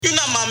You're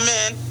not my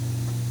man.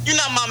 You're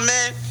not my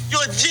man.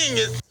 You're a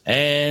genius.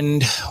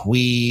 And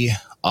we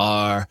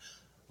are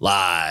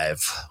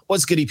live.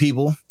 What's goody,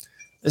 people?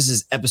 This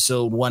is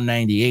episode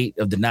 198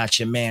 of the Not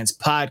Your Man's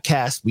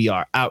podcast. We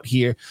are out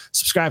here.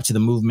 Subscribe to the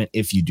movement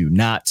if you do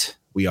not.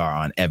 We are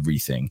on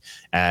everything.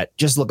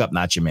 Just look up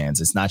Not Your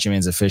Man's. It's Not Your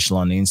Man's official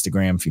on the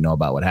Instagram. If you know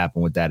about what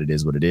happened with that, it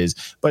is what it is.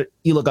 But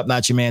you look up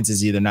Not Your Man's,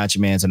 is either Not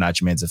Your Man's or Not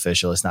Your Man's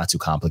official. It's not too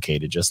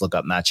complicated. Just look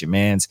up Not Your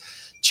Man's.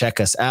 Check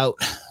us out.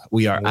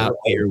 We are out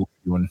here.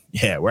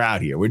 We're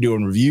out here. We're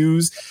doing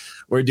reviews.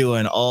 We're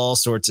doing all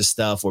sorts of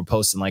stuff. We're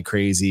posting like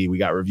crazy. We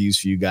got reviews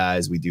for you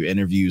guys. We do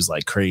interviews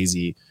like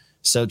crazy.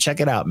 So check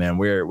it out, man.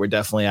 We're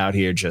definitely out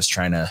here just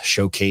trying to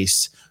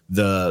showcase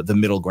the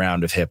middle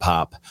ground of hip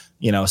hop.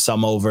 You know,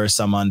 some over,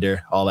 some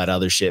under, all that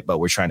other shit. But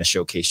we're trying to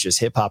showcase just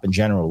hip hop in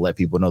general, let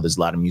people know there's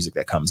a lot of music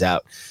that comes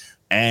out.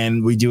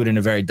 And we do it in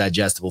a very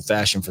digestible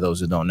fashion for those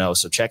who don't know.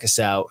 So check us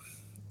out.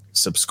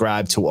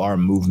 Subscribe to our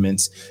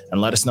movements and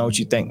let us know what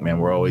you think, man.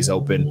 We're always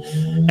open,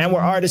 and we're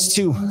artists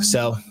too.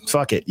 So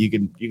fuck it. You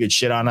could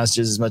shit on us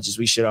just as much as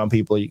we shit on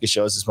people. You can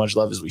show us as much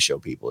love as we show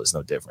people. It's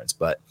no difference.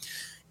 But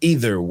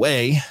either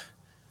way,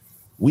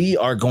 we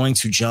are going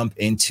to jump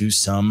into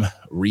some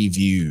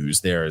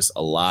reviews. There's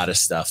a lot of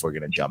stuff we're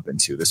going to jump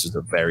into. This was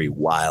a very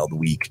wild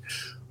week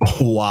of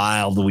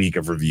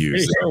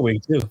reviews. Pretty short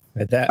week too.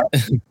 At that,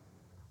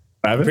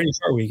 pretty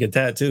short week at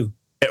that too.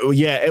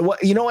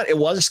 You know what? It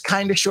was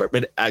kind of short,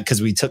 but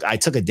because I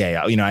took a day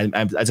out. You know,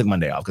 I took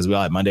Monday off because we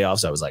all had Monday off.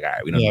 So I was like, all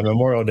right, we don't. Yeah,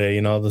 Memorial Day.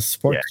 You know, the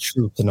support the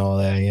troops and all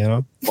that. You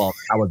know. Well,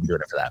 I wasn't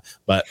doing it for that,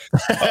 but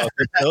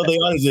they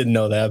honestly didn't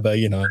know that. But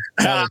you know,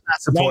 I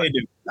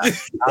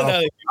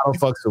don't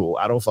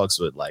fucks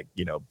with like,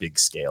 you know, big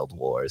scaled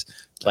wars.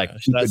 Like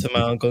shout out to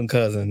my uncle and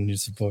cousin you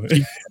support.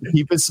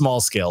 Keep it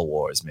small scale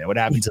wars, man. What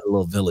happened to the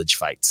little village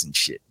fights and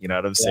shit? You know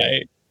what I'm saying?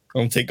 Right.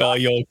 I'm gonna take all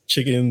your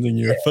chickens and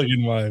your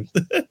fucking wives.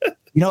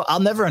 You know, I'll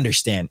never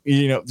understand,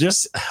 you know,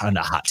 just on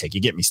a hot take, you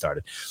get me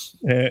started.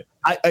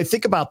 I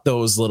think about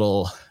those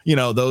little,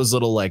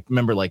 like,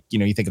 remember, like, you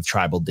know, you think of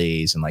tribal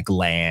days and like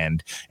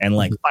land and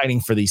like fighting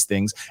for these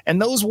things.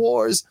 And those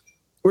wars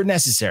were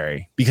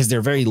necessary because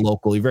they're very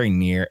locally, very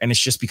near. And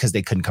it's just because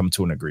they couldn't come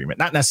to an agreement.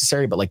 Not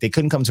necessary, but like they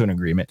couldn't come to an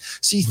agreement.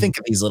 So you think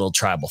of these little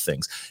tribal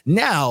things.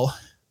 Now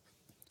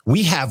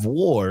we have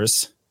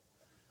wars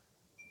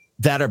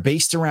that are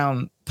based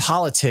around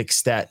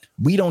politics that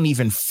we don't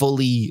even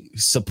fully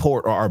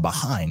support or are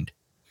behind.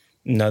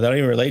 No, they don't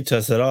even relate to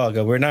us at all.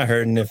 We're not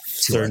hurting if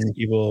certain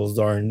people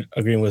aren't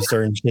agreeing with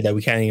certain shit that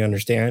we can't even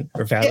understand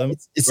or fathom.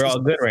 We're all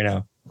good right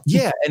now.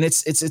 Yeah, and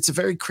it's a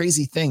very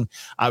crazy thing.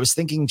 I was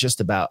thinking just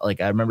about,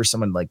 like, I remember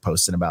someone like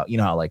posting about, you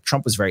know, how like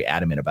Trump was very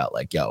adamant about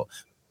like, yo,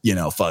 you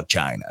know, fuck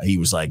China. He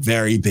was like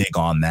very big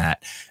on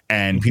that.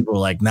 And people were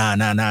like,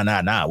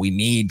 nah, we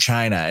need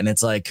China. And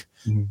it's like,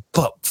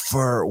 but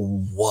for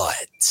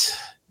what?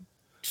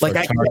 Like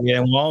Target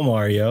and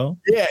Walmart, yo.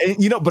 Yeah,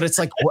 you know, but it's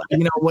like, you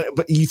know what?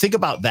 But you think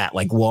about that,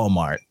 like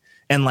Walmart,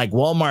 and like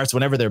Walmart's,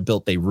 whenever they're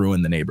built, they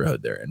ruin the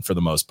neighborhood they're in for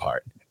the most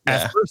part. Yeah.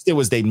 At first, it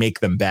was they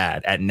make them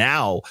bad, and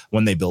now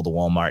when they build a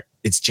Walmart,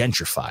 it's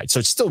gentrified, so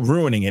it's still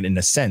ruining it in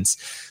a sense.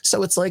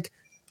 So it's like,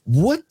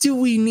 what do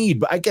we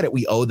need? But I get it,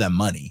 we owe them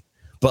money,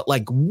 but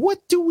like, what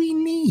do we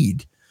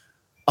need?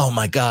 Oh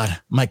my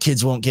God, my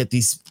kids won't get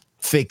these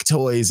fake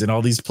toys and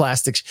all these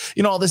plastics,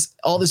 you know,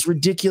 all this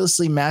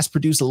ridiculously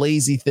mass-produced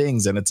lazy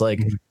things. And it's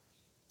like,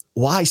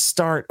 why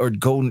start or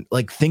go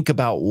like think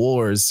about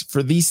wars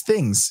for these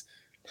things?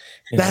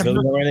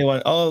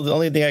 The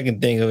only thing I can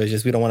think of is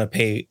just we don't want to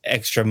pay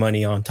extra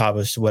money on top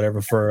of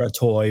whatever for a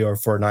toy or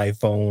for an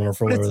iPhone or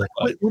for whatever. Like,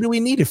 what do we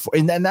need it for?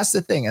 And then that's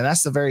the thing. And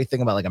that's the very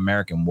thing about like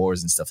American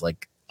wars and stuff.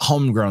 Like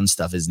homegrown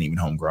stuff isn't even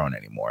homegrown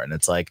anymore. And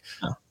it's like,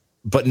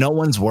 but no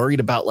one's worried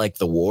about like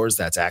the wars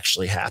that's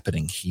actually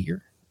happening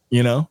here.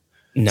 You know,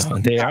 no,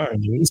 they are.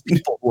 These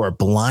people who are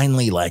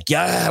blindly like,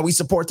 yeah, we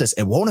support this.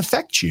 It won't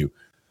affect you,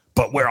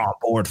 but we're on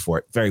board for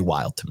it. Very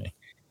wild to me.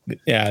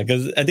 Yeah,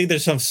 because I think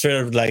there's some sort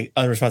of like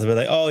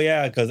unresponsibility. Like, oh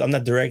yeah, because I'm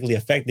not directly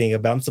affecting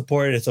it, but I'm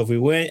supporting it. So if we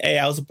win, hey,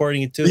 I was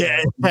supporting it too.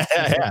 Yeah.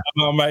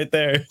 I'm right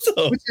there.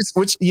 So.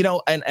 Which you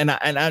know, and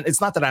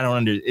it's not that I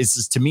don't it's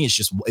just, to me,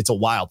 it's a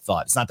wild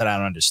thought. It's not that I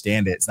don't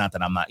understand it. It's not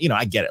that I'm not, you know,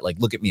 I get it. Like,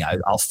 look at me.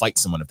 I'll fight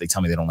someone if they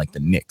tell me they don't like the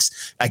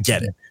Knicks. I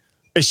get it.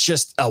 It's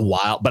just a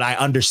wild, but I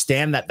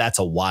understand that that's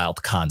a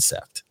wild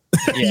concept.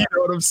 Yeah. You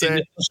know what I'm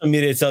saying? Social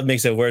media itself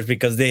makes it worse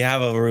because they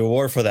have a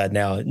reward for that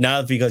now.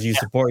 Not because you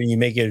support and you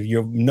make it,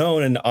 you're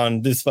known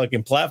on this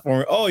fucking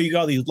platform. Oh, you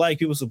got these like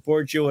people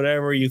support you,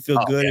 whatever. You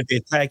feel good if they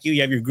attack you.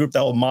 You have your group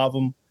that will mob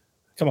them.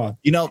 Come on.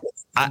 You know,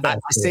 I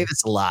say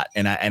this a lot,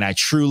 and I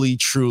truly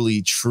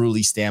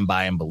stand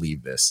by and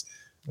believe this.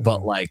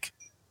 But like,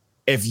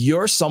 if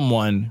you're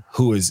someone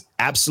who is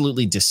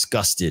absolutely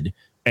disgusted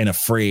and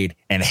afraid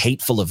and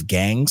hateful of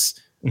gangs,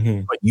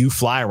 but you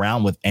fly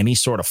around with any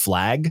sort of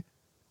flag,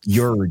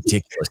 you're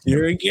ridiculous.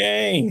 You're a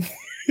gang.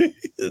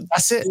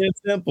 That's it. It's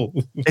simple.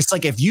 It's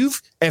like if you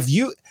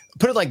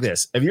put it like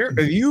this: if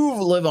you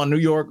live on New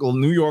York,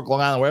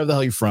 Long Island, wherever the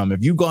hell you're from,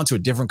 if you've gone to a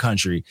different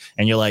country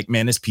and you're like,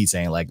 man, this pizza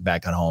ain't like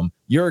back at home,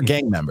 you're a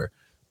gang member.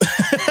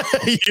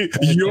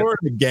 You're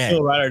the gang.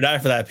 You'll ride or die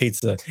for that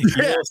pizza.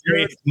 You're a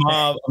straight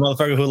mob, a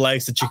motherfucker who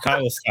likes the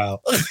Chicago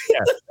style. Yeah.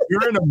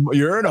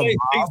 You're in a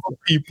mob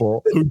of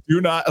people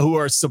who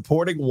are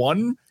supporting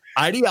one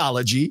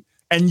ideology,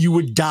 and you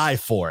would die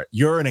for it.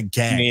 You're in a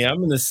gang. I mean,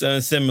 I'm in the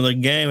similar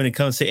game when it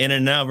comes to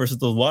In-N-Out versus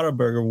those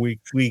Whataburger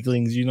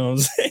weaklings. You know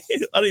what I'm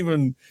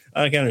saying?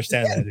 I can't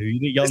understand that,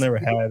 dude. Y'all never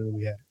had what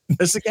we had.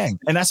 It's a gang.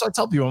 And that's what I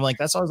tell people. I'm like,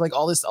 that's always like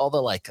all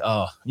the like,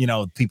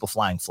 people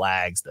flying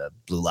flags, the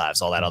blue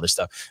lives, all that other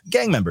stuff.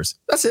 Gang members.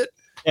 That's it.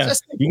 Yeah.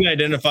 You can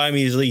identify them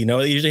easily. You know,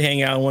 they usually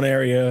hang out in one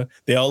area.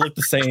 They all look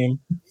the same.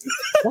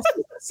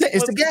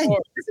 It's a gang.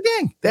 It's a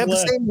gang. They have the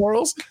same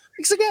morals.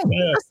 It's a gang.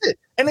 Yeah. That's it.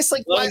 And it's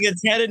like, they get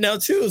tatted now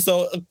too.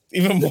 So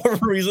even more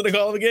of a reason to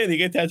call them a gang. They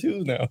get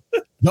tattoos now.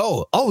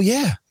 No. Oh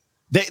yeah.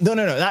 No.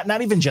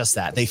 Not even just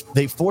that.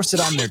 They force it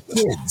on their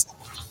kids.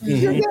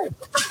 Mm-hmm.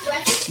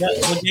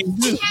 That's what they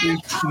do.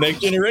 Next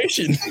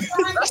generation.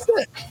 That's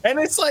it. And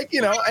it's like,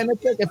 and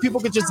it's like if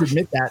people could just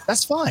admit that,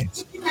 that's fine.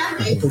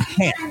 They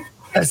can't.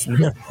 That's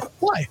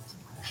why.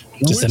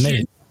 Just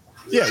admit it.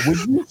 Yeah. Would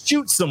you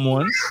shoot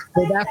someone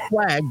for that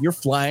flag you're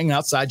flying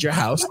outside your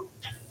house?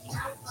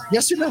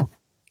 Yes or no?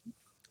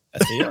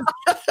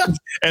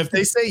 If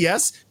they say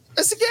yes,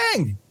 that's a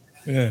gang.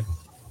 Yeah.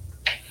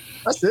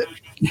 That's it.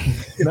 Keep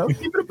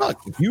it a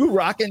buck. If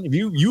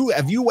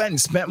you went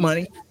and spent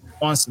money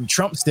on some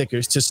Trump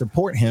stickers to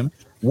support him,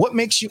 what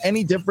makes you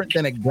any different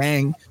than a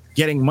gang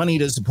getting money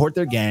to support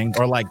their gang,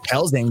 or like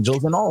Hell's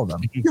Angels and all of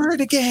them? You're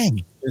in a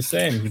gang. You're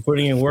saying you're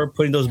putting in work,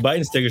 putting those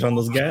Biden stickers on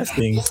those gas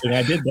things, and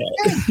I did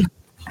that.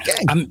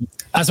 Gang.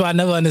 That's why I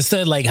never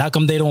understood. Like, how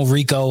come they don't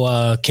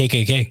RICO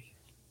KKK?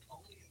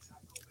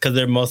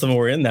 Because most of them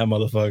were in that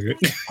motherfucker.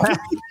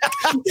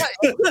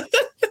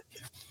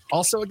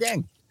 Also a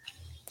gang.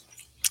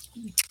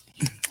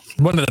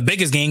 One of the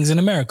biggest gangs in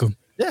America.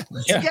 Yeah.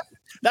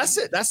 That's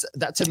it. That's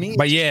that to me.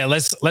 But yeah,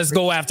 let's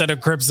go after the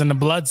Crips and the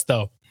Bloods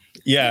though.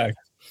 Yeah.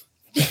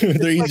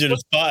 They're easier to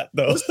spot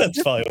though.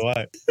 That's probably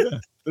why. Yeah.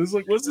 It was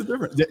like, what's the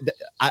difference?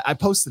 I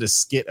posted a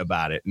skit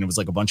about it, and it was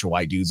like a bunch of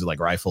white dudes with like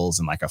rifles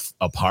in like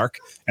a park,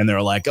 and they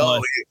were like,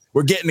 "Oh,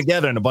 we're getting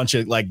together," and a bunch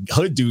of like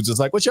hood dudes was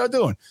like, "What y'all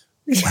doing?"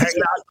 We're hanging out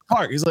in the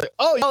park. He's like,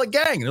 "Oh, y'all a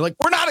gang?" And they're like,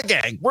 "We're not a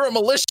gang. We're a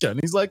militia."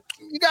 And he's like,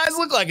 "You guys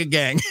look like a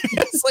gang."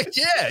 It's like,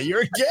 yeah,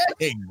 you're a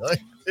gang.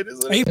 Like, it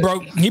is.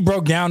 He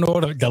broke down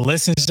all the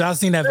listens. Y'all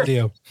seen that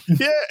video?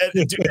 Yeah,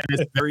 and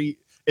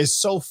it's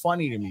so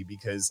funny to me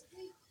because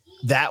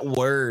that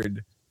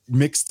word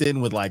mixed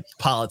in with like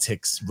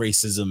politics,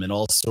 racism, and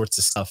all sorts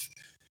of stuff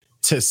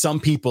to some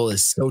people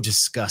is so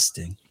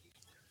disgusting.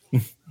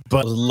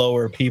 But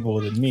lower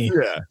people than me.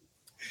 Yeah.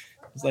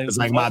 It's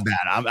like my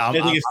bad. I'm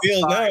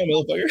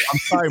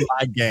sorry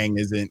my gang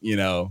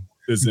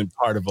isn't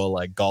part of a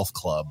like golf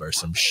club or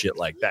some shit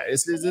like that. It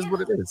is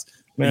what it is.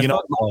 Man,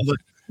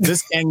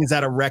 this gang is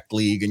at a rec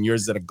league and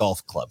yours is at a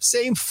golf club.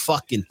 Same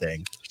fucking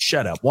thing.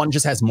 Shut up. One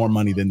just has more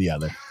money than the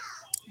other.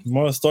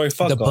 More story.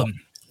 Fuck off.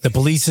 The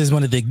police is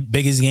one of the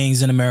biggest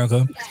gangs in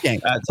America.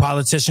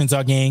 Politicians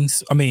are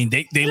gangs. I mean,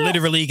 they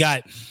literally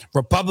got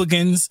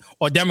Republicans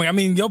or Democrats. I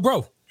mean, yo,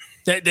 bro,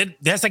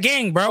 that's a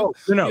gang, bro.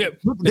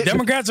 The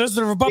Democrats are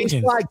the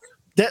Republicans.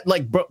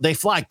 They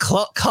fly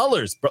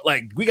colors, but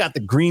like we got the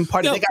Green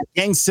Party. They got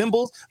gang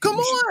symbols. Come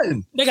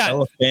on, they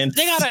got an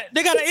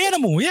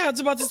animal. Yeah, I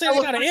was about to say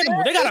they got an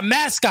animal. They got a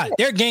mascot.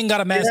 Their gang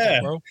got a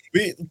mascot, bro.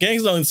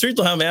 Gangs on the street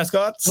don't have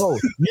mascots. Oh,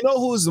 you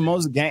know who's the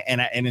most gang?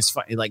 And it's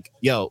funny. Like,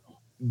 yo,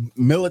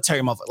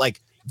 military motherfucker.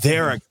 Like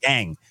they're a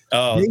gang.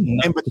 Oh,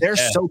 but they're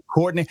so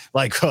coordinated.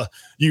 Like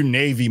you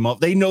Navy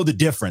motherfucker. They know the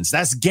difference.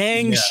 That's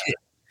gang shit.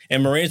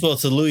 And Marines will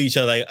salute each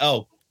other like,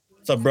 "Oh,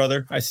 what's up,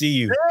 brother? I see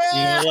you."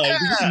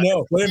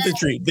 What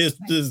infantry? This.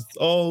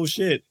 Oh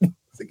shit!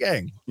 It's a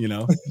gang.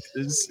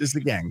 It's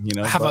the gang.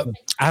 I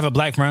have a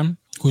black friend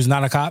who's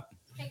not a cop,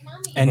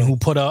 and who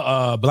put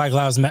a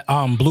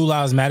Blue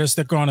Lives Matter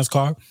sticker on his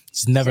car.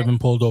 He's never been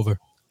pulled over,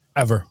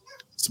 ever.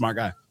 Smart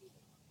guy.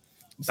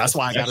 That's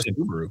why I got a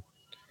Subaru.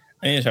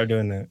 I need to start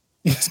doing that.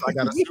 I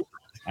got a Subaru.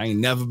 I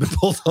ain't never been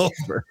pulled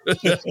over.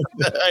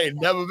 I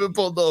ain't never been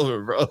pulled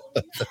over, bro.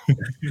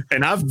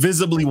 And I've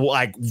visibly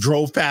like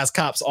drove past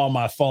cops on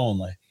my phone,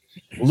 like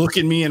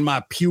looking me in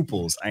my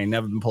pupils. I ain't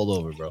never been pulled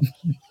over, bro.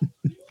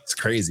 It's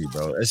crazy,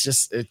 bro. It's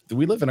just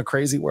we live in a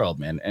crazy world,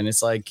 man, and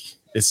it's like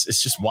it's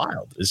just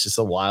wild. It's just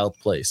a wild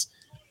place.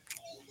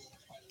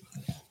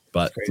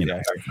 But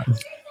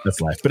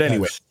that's life. But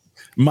anyway,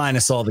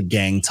 minus all the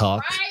gang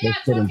talk,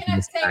 let's get into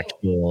this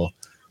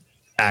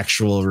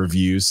actual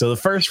review. So the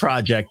first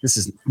project, this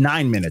is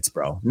 9 minutes,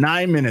 bro.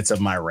 9 minutes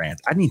of my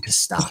rant. I need to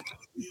stop.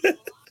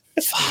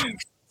 Fuck.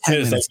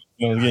 10 minutes.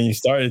 Getting you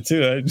started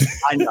too.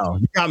 I know.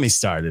 You got me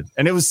started.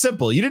 And it was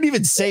simple. You didn't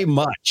even say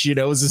much.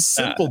 It was a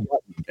simple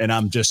button, and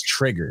I'm just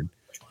triggered.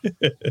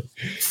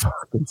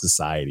 Fucking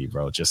society,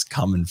 bro. Just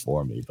coming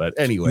for me. But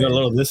anyway. I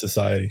love this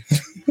society.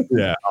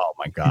 Yeah. Oh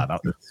my God,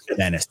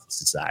 Menace to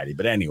Society.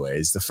 But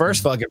anyways, the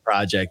first fucking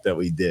project that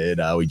we did,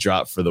 we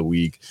dropped for the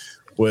week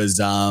was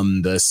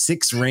the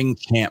 6 Ring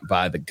Camp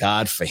by the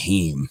God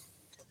Fahim.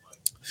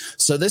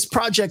 So this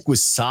project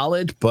was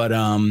solid, but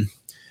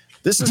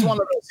this is one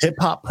of those hip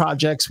hop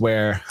projects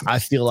where I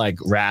feel like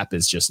rap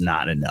is just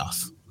not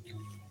enough.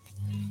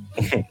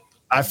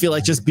 I feel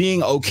like just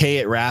being okay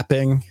at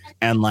rapping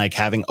and like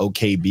having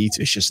okay beats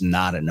is just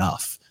not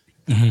enough.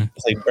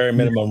 It's like bare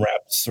minimum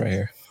raps right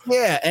here.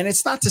 Yeah, and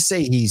it's not to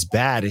say he's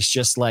bad. It's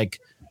just like,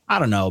 I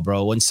don't know,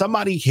 bro. When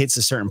somebody hits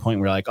a certain point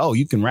where like, oh,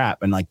 you can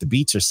rap and like the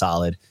beats are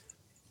solid,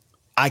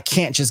 I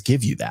can't just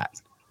give you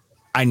that.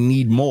 I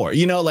need more.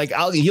 You know, like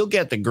you'll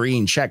get the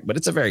green check, but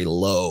it's a very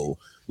low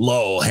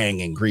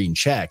hanging green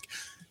check.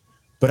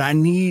 But I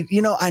need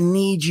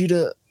you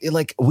to,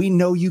 like, we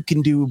know you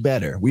can do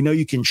better. We know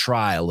you can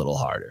try a little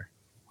harder.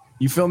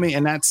 You feel me?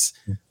 And that's,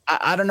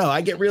 I don't know.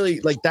 I get really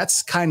like,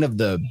 that's kind of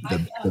the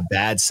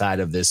bad side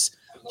of this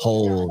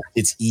whole,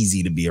 it's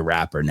easy to be a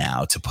rapper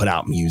now, to put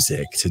out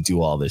music, to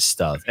do all this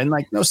stuff. And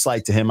like, no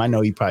slight to him. I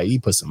know he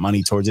put some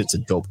money towards it. It's a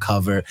dope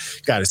cover.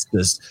 Got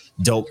this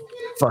dope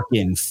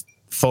fucking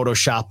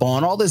Photoshop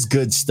on, all this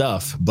good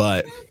stuff.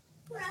 But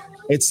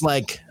it's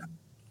like,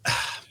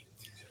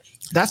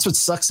 that's what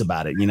sucks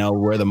about it, you know,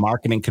 where the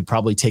marketing could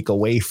probably take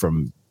away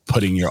from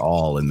putting your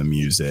all in the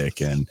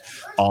music and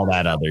all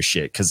that other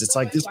shit. Cause it's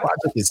like, this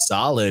project is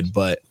solid,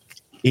 but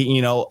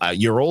you know,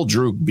 your old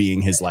Droog being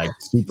his like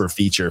super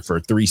feature for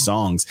 3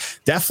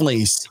 songs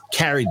definitely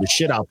carried the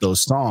shit out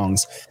those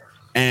songs.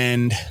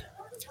 And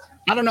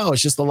I don't know,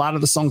 it's just a lot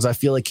of the songs I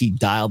feel like he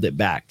dialed it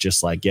back,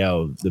 just like,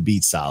 yo, the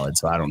beat's solid,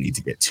 so I don't need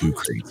to get too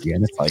crazy.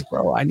 And it's like,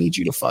 bro, I need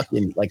you to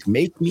fucking like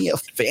make me a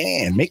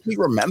fan, make me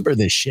remember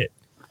this shit.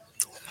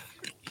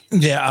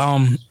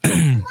 Yeah,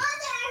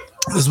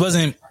 this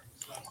wasn't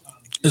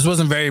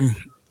very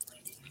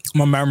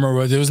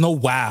memorable. There was no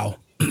wow.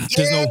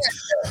 There's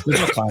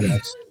no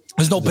climax.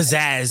 There's no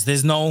pizzazz.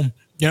 There's no,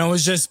 you know,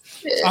 it's just,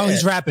 oh,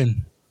 he's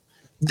rapping.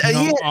 You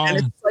know, and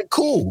it's like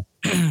cool.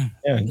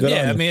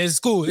 Yeah, I mean, it's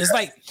cool. It's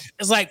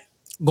like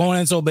going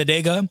into a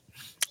bodega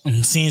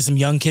and seeing some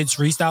young kids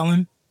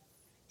freestyling,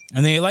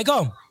 and then you're like,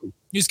 oh,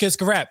 these kids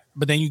can rap,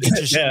 but then you get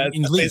your shit and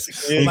you leave.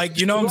 Like,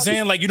 you know what I'm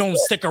saying? Like, you don't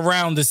stick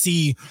around to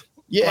see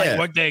like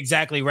what they're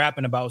exactly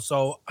rapping about.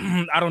 So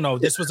I don't know.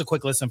 This was a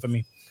quick listen for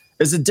me.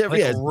 It's a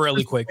different, like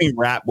really quick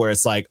rap where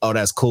it's like, oh,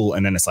 that's cool,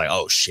 and then it's like,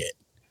 oh shit.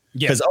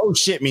 Because oh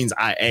shit means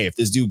hey, if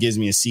this dude gives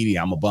me a CD,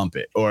 I'm gonna bump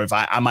it, or if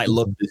I might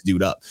look this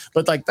dude up.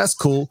 But like, that's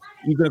cool.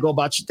 You're gonna go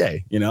about your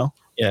day, you know.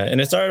 Yeah, and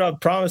it started off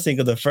promising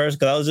because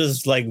I was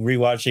just like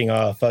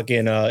rewatching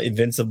fucking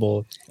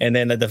Invincible, and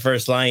then the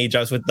first line he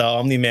drops with the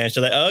Omni Man,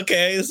 she's like,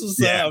 okay, this is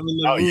then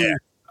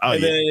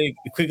it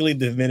quickly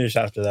diminished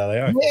after that.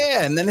 Like,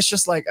 yeah, and then it's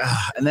just like,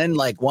 and then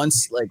like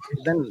once like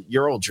then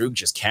your old Droog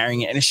just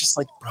carrying it, and it's just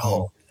like,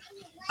 bro,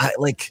 I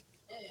like.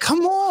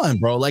 Come on,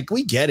 bro. Like,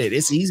 we get it.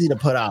 It's easy to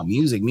put out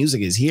music.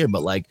 Music is here,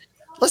 but like,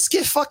 let's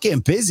get fucking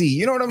busy.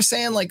 You know what I'm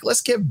saying? Like,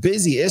 let's get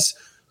busy. It's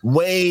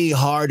way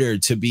harder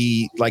to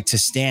be like to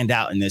stand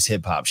out in this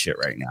hip hop shit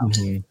right now.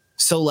 Mm-hmm.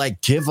 So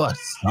like, give us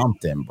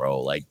something,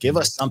 bro. Like, give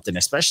us something,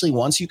 especially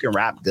once you can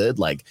rap good.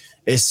 Like,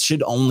 it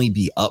should only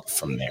be up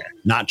from there,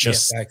 not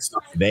just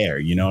there.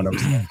 You know what I'm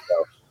saying?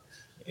 So,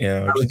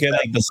 yeah, just get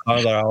like the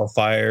songs that are all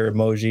fire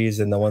emojis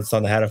and the one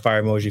song that had a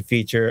fire emoji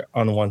feature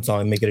on one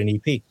song and make it an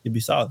EP. It'd be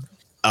solid.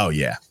 Oh,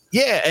 yeah.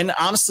 Yeah. And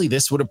honestly,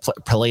 this would have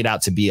played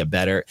out to be a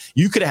better.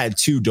 You could have had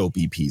 2 dope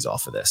EPs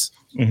off of this.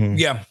 Mm-hmm.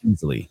 Yeah.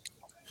 Easily.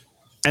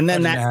 And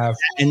then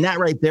that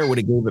right there would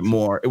have gave it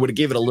more. It would have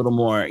gave it a little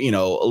more, you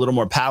know, a little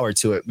more power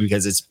to it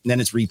because it's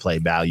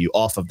replay value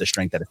off of the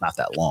strength that it's not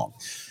that long.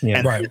 Yeah.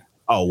 And right.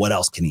 Oh, what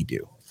else can he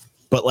do?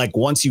 But like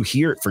once you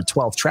hear it for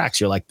 12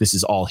 tracks, you're like, this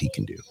is all he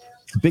can do.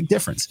 It's a big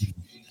difference.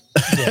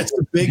 It's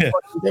a big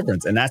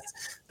difference, and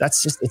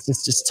that's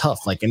just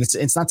tough. Like, and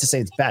it's not to say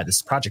it's bad.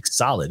 This project's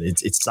solid.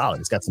 It's solid.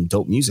 It's got some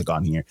dope music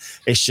on here.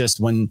 It's just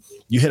when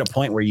you hit a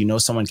point where you know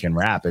someone can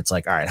rap, it's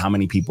like, all right, how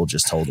many people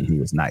just told him he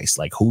was nice?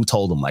 Like, who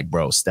told him, like,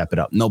 bro, step it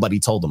up? Nobody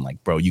told him,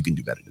 like, bro, you can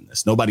do better than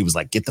this. Nobody was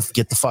like, get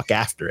the fuck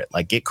after it.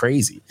 Like, get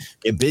crazy,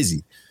 get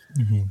busy.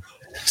 Mm-hmm.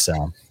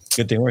 So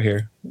good thing we're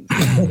here.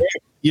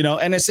 You know,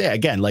 and it's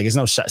again, like, it's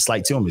no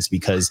slight to him. It's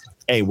because,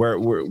 hey,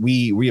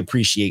 we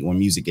appreciate when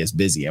music gets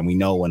busy, and we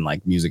know when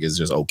like music is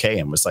just okay,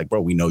 and it's like,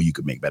 bro, we know you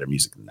could make better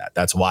music than that.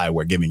 That's why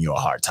we're giving you a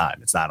hard time.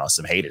 It's not on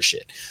some hater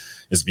shit.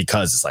 It's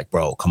because it's like,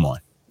 bro, come on,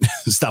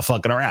 stop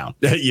fucking around.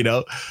 You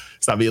know,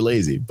 stop being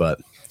lazy. But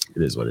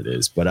it is what it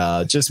is.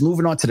 But just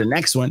moving on to the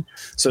next one.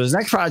 So this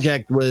next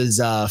project was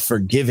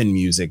Forgiven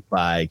Music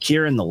by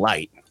Kieran the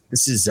Light.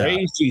 This is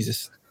praise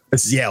Jesus.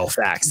 This is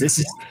facts. This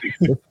is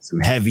some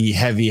heavy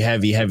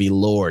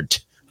Lord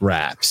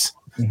raps.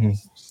 Mm-hmm.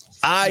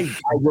 I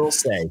will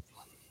say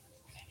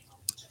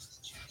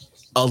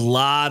a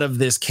lot of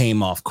this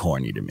came off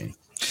corny to me.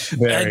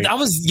 I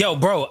was,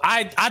 bro,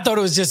 I thought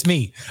it was just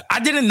me. I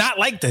did not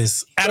like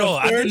this at all.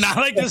 I did not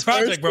like this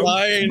project, bro.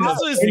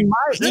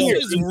 This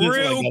is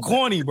real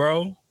corny,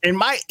 bro. In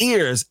my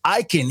ears,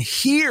 I can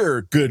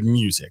hear good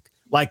music,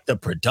 like the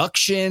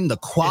production, the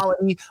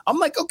quality. I'm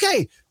like,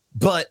 okay,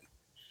 but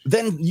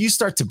then you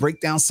start to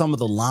break down some of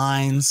the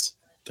lines,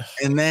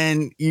 and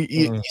then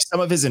you some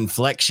of his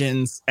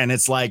inflections, and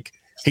it's like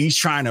he's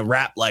trying to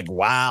rap like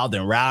wild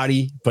and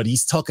rowdy, but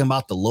he's talking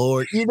about the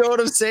Lord. You know what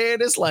I'm saying?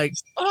 It's like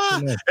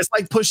it's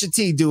like Pusha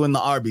T doing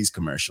the Arby's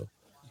commercial.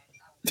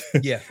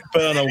 Yeah,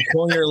 but on a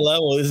corner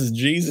level, this is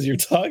Jesus you're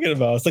talking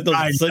about. It's like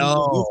those Sunday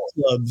youth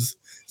clubs,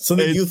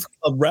 Sunday youth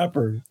club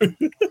rapper.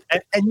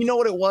 and you know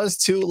what it was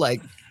too?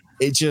 Like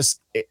it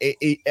just,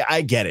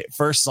 I get it.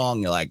 First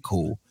song, you're like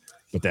cool,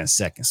 but then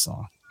second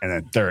song, and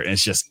then third,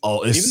 it's just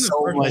it's even so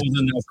the first much.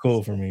 wasn't that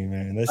cool for me,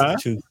 man. This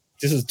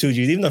is two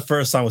Jesus. Even the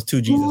first song was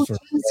two Jesus.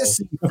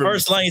 The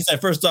first line he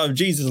said, "First off,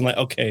 Jesus." I'm like,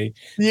 okay,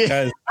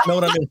 guys, I know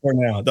what I'm in for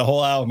now. The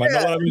whole album, I know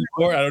what I'm in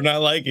for. I do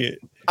not like it.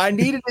 I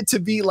needed it to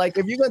be like,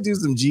 if you're gonna do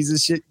some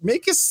Jesus shit,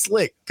 make it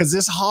slick, because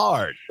it's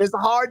hard. It's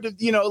hard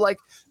to, like,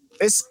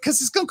 it's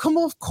because it's gonna come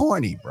off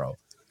corny, bro.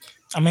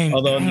 I mean,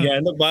 although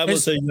in the Bible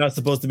says you're not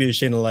supposed to be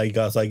ashamed of like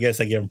God, so I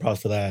guess I give him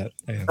props for that.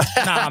 Nah.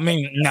 I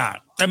mean,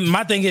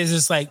 my thing is,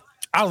 it's like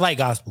I like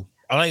gospel.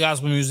 I like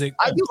gospel music.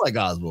 I do like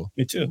gospel.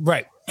 Me too.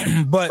 Right,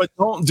 but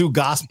don't do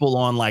gospel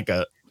on like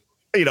a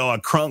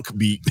crunk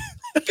beat.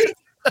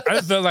 I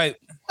just feel like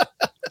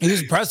he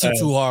was pressing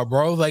too hard,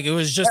 bro. Like it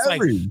was just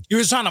like he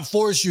was trying to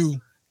force you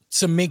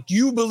to make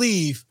you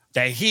believe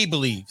that he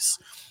believes.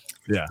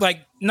 Yeah.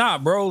 Like, nah,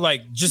 bro.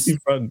 Like, just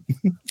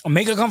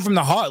make it come from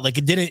the heart. Like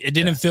it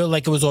didn't feel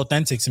like it was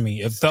authentic to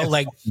me. It felt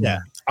like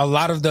a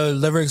lot of the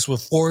lyrics were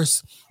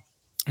forced.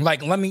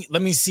 Like, let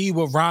me see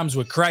what rhymes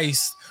with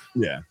Christ.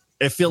 Yeah.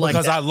 It feel like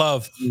because I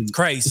love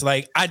Christ.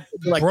 Like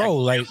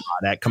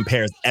that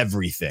compares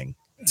everything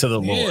to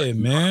the Lord. Yeah,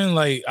 man.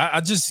 Like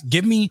I just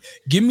give me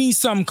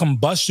some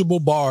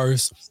combustible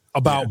bars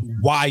about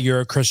why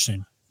you're a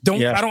Christian.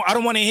 I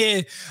don't want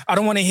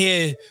to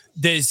hear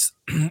this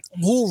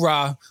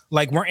hoorah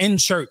like we're in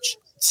church.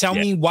 Tell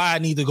me why I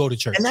need to go to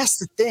church. And that's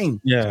the thing.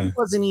 Yeah. He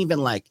wasn't even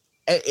like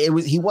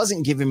he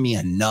wasn't giving me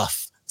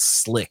enough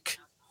slick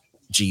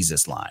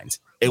Jesus lines.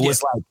 It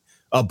was like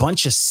a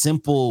bunch of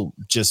simple,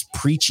 just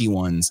preachy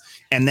ones,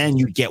 and then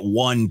you get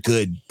one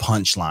good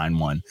punchline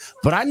one.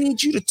 But I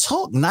need you to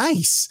talk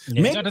nice.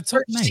 Yeah, you gotta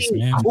talk nice,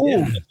 man.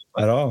 Cool.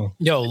 At all.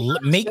 Yo,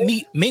 make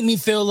me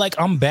feel like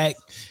I'm back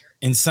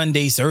in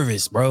Sunday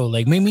service, bro.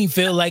 Like make me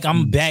feel like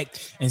I'm back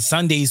in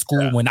Sunday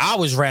school when I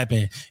was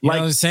rapping. You know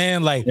what I'm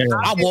saying? Like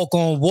I walk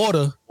on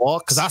water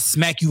because I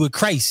smack you with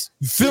Christ.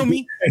 You feel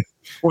me?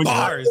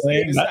 Bars.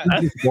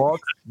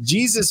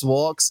 Jesus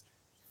walks.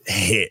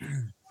 Hit.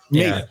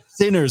 Yeah.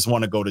 Sinners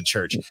want to go to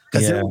church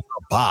because it was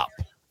a bop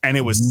and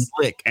it was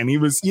slick, and he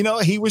was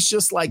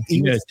just like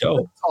he was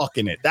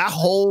talking it that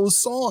whole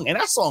song, and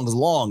that song is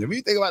long. If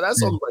you think about it, that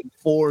song, like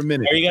 4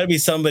 minutes. Or you gotta be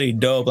somebody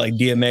dope like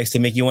DMX to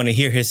make you want to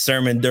hear his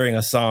sermon during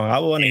a song. I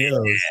want to hear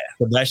those.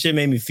 But that shit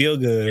made me feel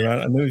good.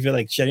 It made me feel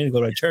like shit, I need to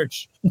go to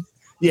church.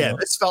 Yeah,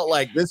 this felt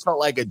like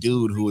a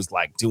dude who was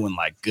like doing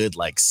like good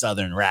like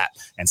Southern rap,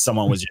 and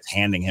someone was just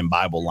handing him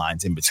Bible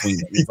lines in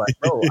between. He's like,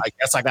 "Oh, I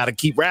guess I got to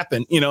keep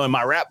rapping, in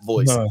my rap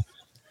voice."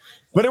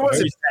 But it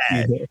wasn't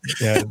bad.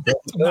 Yeah,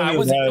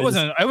 it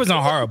wasn't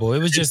horrible. It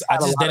was just I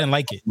just didn't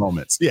like it.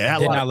 Moments, yeah, I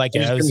did not like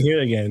it. I was hear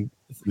it again.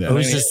 It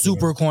was just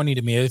super corny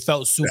to me. It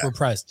felt super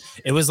pressed.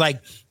 It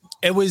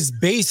was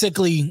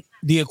basically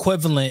the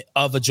equivalent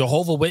of a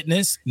Jehovah's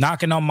Witness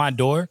knocking on my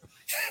door.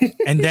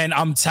 And then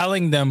I'm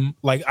telling them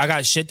like I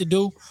got shit to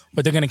do,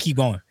 but they're gonna keep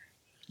going.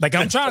 Like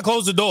I'm trying to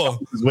close the door,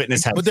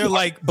 but they're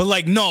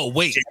like, no,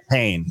 wait.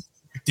 Champagne.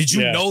 Did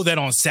you know that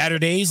on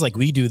Saturdays, like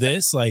we do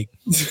this, like,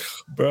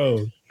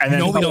 bro? And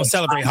then we don't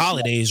celebrate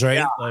holidays,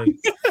 right? Like,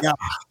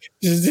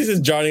 this is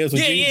joining us.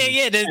 With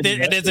yeah.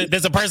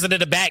 There's a person in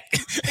the back.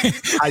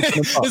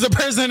 There's a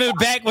person in the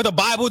back with a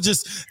Bible,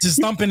 just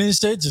thumping his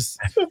shit. Just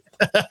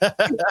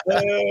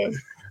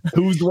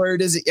whose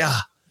word is it?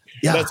 Yeah.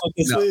 That's what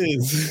this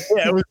is.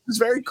 Yeah, it was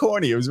very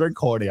corny.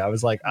 I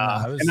was like,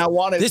 and I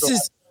wanted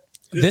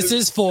this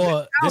is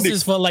for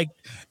like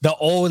the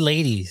old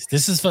ladies.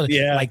 This is for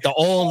like the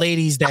old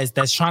ladies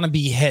that's trying to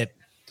be hip.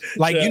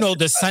 Like,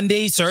 the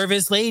Sunday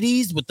service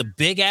ladies with the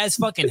big ass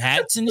fucking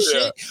hats and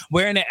shit,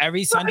 wearing it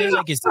every Sunday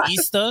like it's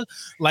Easter.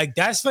 Like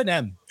that's for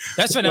them.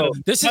 That's for them.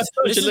 This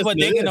is what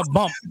they're gonna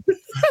bump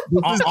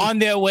on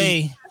their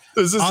way.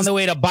 On the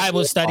way to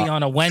Bible study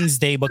on a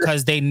Wednesday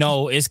because they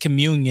know it's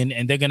communion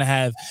and they're gonna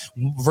have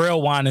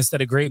real wine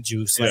instead of grape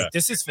juice. Like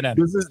this is for them.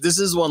 This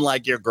is when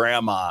like your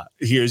grandma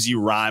hears you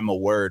rhyme a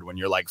word when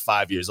you're like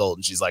 5 years old,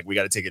 and she's like, "We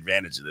got to take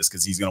advantage of this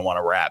because he's gonna want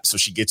to rap." So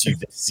she gets you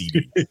the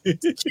CD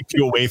to keep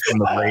you away from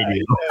the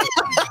radio.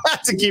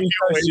 To keep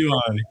you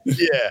on.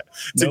 Yeah.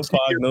 No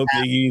Pog, no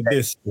Biggie.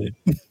 This.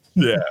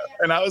 Yeah.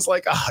 And I was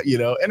like,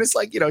 and it's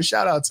like,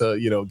 shout out to,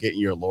 getting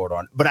your Lord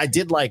on. But I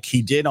did like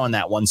he did on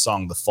that one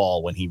song, The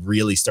Fall, when he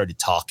really started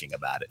talking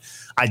about it.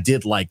 I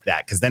did like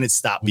that because then it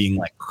stopped being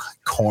like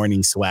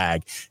corny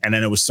swag. And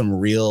then it was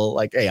some real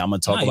like, hey, I'm going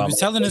to talk about. He was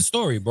telling a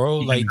story, bro.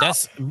 Like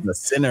that's the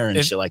sinner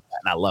and shit like that.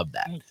 And I love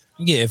that.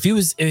 Yeah, if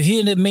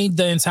he had made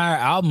the entire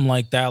album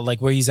like that,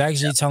 like where he's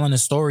actually telling a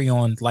story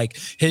on like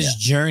his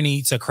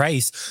journey to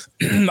Christ,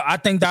 I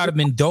think that would have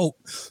been dope.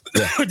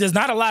 There's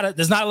not a lot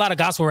of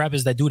gospel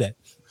rappers that do that.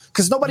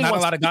 Because nobody Not a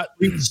wants lot of to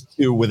preach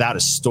to without a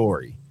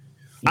story.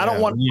 I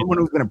don't want someone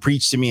who's going to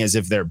preach to me as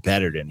if they're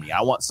better than me.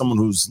 I want someone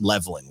who's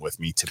leveling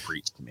with me to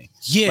preach to me.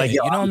 Yeah, like, you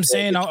know what I'm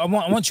saying? I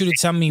want you to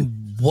tell me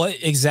what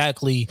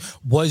exactly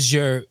was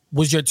your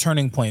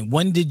turning point.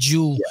 When did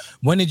you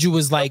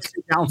was like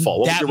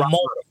downfall? That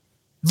moment?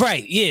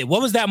 Right, yeah.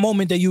 What was that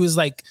moment that you was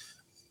like,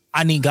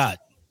 I need God?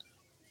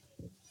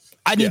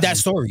 I need that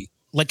story.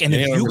 Like, and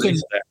if you can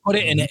put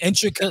it in an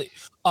intricate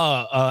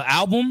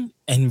album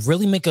and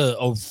really make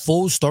a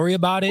full story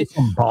about it,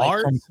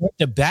 bars, like, from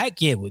the back,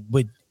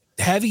 with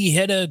heavy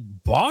hitter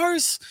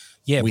bars,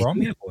 bro, I'm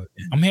here for it.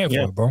 I'm here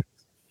for it, bro.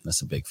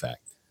 That's a big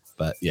fact.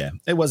 But yeah,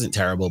 it wasn't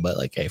terrible. But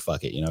like, hey,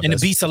 fuck it, you know. And the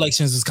beat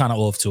selections was kind of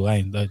off too.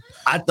 I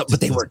thought, but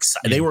they were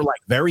excited. They were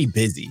like very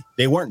busy.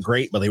 They weren't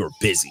great, but they were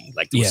busy.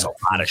 Like there was a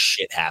lot of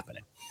shit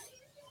happening.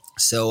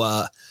 So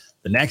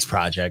the next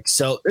project.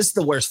 So this is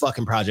the worst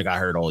fucking project I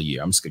heard all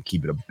year. I'm just gonna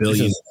keep it a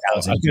billion.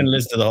 I couldn't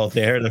listen to the whole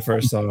thing. I heard the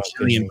first song.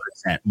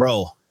 $1,000,000,000%,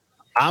 bro.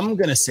 I'm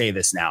gonna say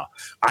this now.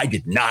 I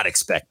did not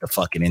expect the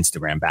fucking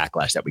Instagram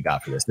backlash that we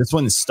got for this. This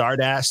one is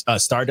Stardust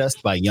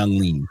by Young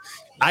Lean.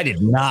 I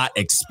did not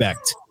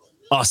expect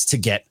us to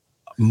get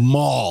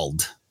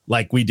mauled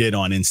like we did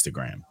on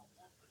Instagram.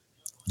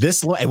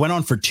 It went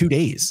on for 2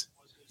 days.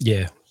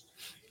 Yeah,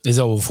 there's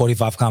over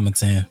 45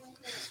 comments in.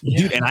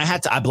 Dude, and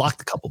I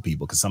blocked a couple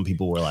people because some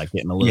people were like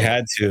getting a little. You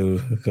had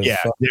to, yeah,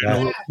 they're a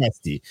little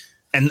nasty.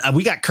 And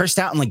we got cursed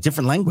out in like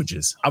different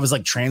languages. I was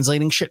like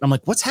translating shit. And I'm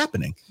like, what's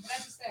happening?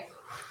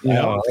 You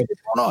know,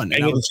 what's going on? I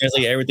get to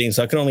translate everything,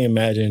 so I can only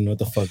imagine what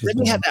the fuck. Then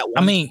we had that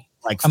one,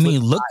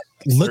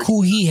 look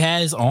who he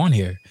has on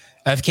here: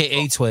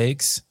 FKA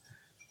Twigs,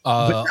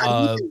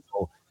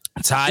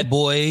 Ty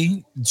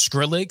Boy,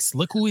 Skrillex.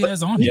 Look who he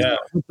has on here.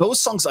 Yeah,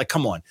 those songs, like,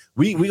 come on,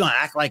 we gonna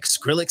act like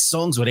Skrillex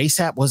songs with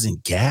ASAP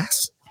wasn't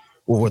gas,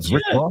 or with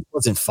Rick Ross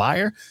wasn't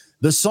fire.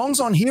 The songs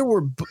on here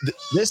were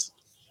this.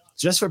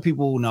 Just for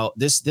people who know,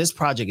 this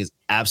project is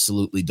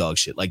absolutely dog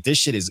shit. Like, this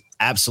shit is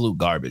absolute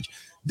garbage.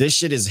 This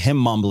shit is him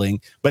mumbling,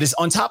 but it's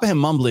on top of him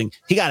mumbling,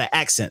 he got an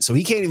accent, so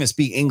he can't even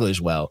speak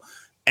English well.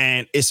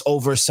 And it's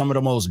over some of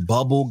the most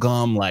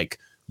bubblegum, like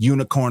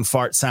unicorn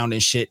fart sounding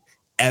shit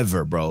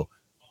ever, bro.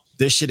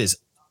 This shit is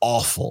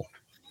awful.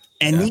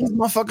 And these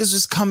motherfuckers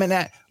just coming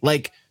at,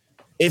 like,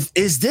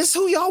 is this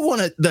who y'all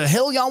the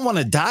hill y'all want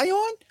to die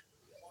on?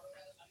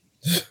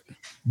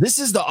 This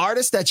is the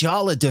artist that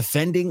y'all are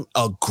defending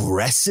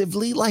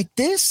aggressively like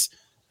this?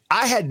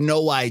 I had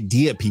no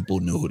idea people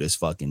knew who this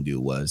fucking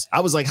dude was.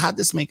 I was like, how'd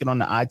this make it on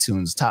the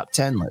iTunes top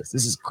 10 list?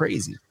 This is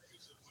crazy.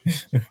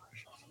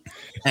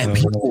 And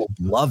people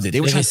loved it.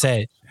 They were like I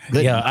said,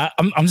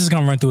 I'm just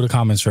gonna run through the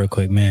comments real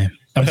quick, man.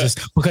 I'm just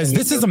because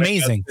this is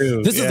amazing.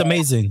 This is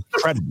amazing.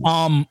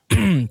 Incredible.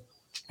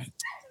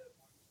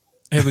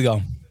 Here we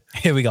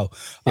go.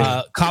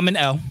 Common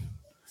L.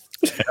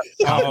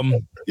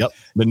 Yep.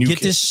 The new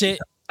get this shit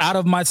out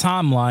of my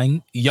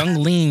timeline.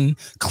 Young Lean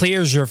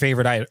clears your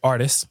favorite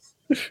artist.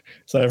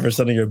 Sorry for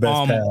sending your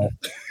best pal.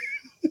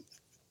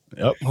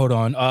 Yep. Hold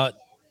on.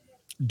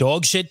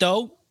 Dog shit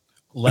though.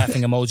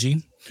 Laughing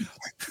emoji.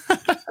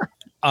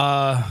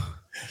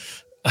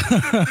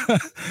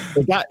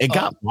 It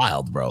got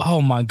wild, bro.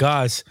 Oh my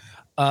gosh.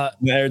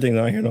 Everything's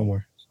not here no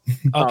more.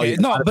 Okay,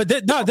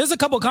 there's a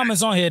couple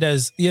comments on here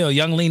that's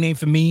Young Lean ain't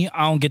for me.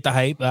 I don't get the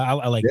hype.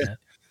 I like that.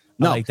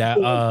 I like that.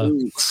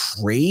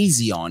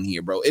 Crazy on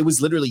here, bro. It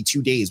was literally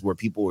 2 days where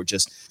people were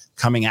just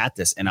coming at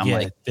this, and I'm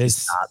like, this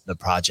is not the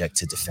project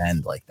to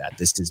defend like that.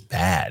 This is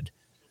bad.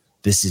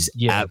 This is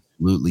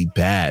absolutely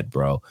bad,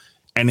 bro.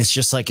 And it's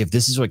just like, if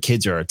this is what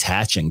kids are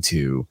attaching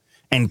to,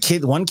 and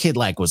one kid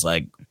like was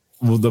like,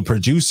 well, the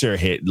producer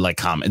hit like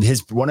comment.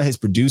 One of his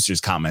producers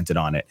commented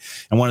on it,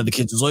 and one of the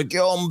kids was like,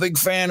 "Yo, I'm a big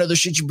fan of the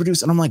shit you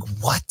produce," and I'm like,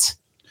 "What?"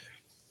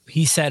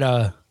 He said,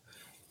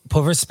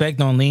 "Put respect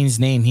on Lean's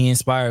name. He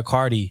inspired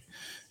Cardi."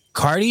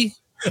 Cardi?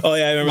 Oh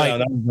yeah, I remember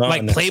that.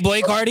 Like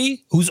Playboy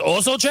Cardi, who's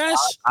also trash.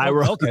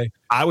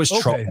 I was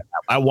trolling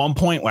at one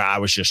point where I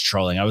was just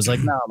trolling. I was like,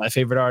 "No, my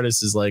favorite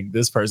artist is like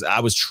this person." I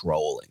was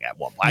trolling at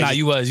one point.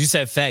 You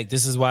said fact.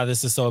 This is why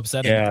this is so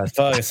upsetting. Yeah,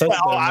 fuck.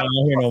 I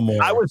don't hear no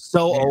more. I was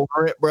so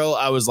over it, bro.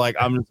 I was like,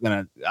 I'm just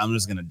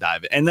gonna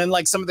dive it. And then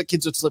like some of the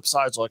kids would flip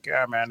sides, like,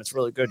 "Yeah, man, it's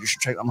really good. You should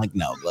check." I'm like,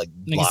 no, like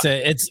he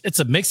said, it's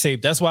a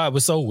mixtape. That's why it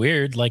was so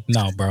weird. Like,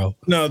 no, bro.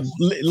 No,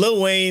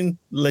 Lil Wayne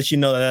lets you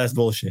know that's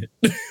bullshit.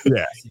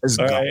 Yeah, it's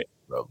all right.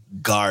 Bro,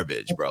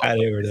 garbage, bro. I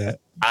hear that.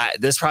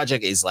 This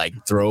project is like,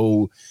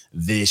 throw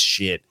this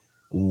shit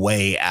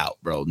way out,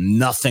 bro.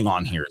 Nothing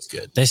on here is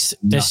good. This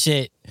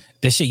shit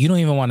you don't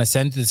even want to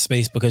send to the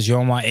space because you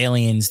don't want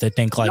aliens to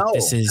think like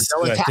this is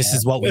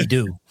what we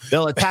do.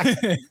 They'll attack.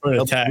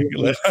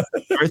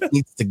 Earth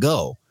needs to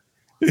go.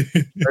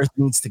 Earth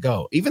needs to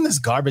go. Even this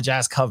garbage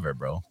ass cover,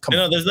 bro. Come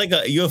on. There's like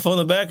a UFO in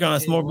the background.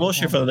 It's more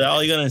bullshit for that.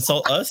 All you gonna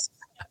insult us?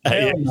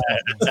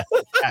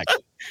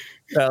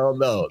 Hell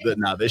no.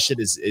 No, this shit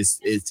is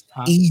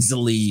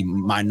easily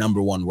my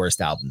number one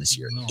worst album this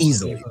year.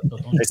 Easily.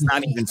 It's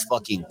not even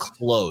fucking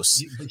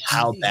close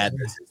how bad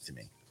this is to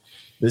me.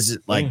 This is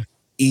like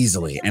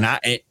easily. And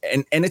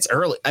it's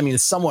early. I mean,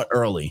 it's somewhat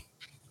early.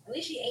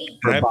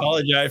 I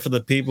apologize for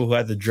the people who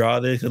had to draw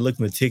this. It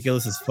looked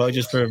meticulous as fuck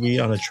just for me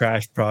on a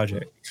trash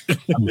project.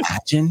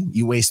 Imagine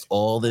you waste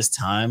all this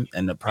time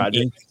and the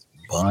project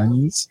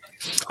buns.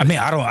 I mean,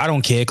 I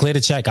don't care. Clear the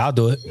check. I'll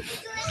do it.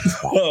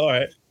 All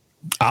right.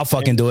 I'll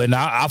fucking do it.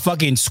 Now I'll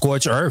fucking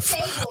scorch earth.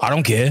 I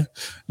don't care.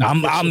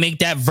 I'll make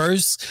that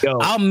verse.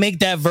 I'll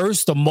make that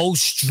verse the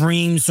most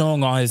streamed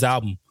song on his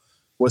album.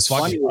 What's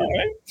funny?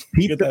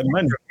 Get that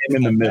money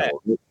in the middle.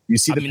 You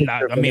see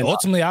I mean,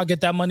 ultimately, I'll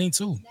get that money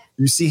too.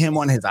 You see him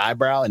on his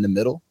eyebrow in the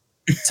middle.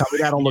 Tell me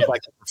that don't look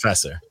like the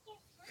professor.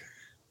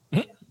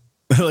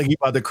 Like he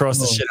about to cross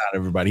the shit out of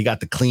everybody. He got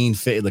the clean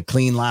fit, the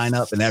clean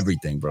lineup, and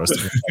everything, bro.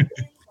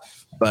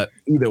 But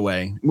either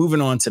way,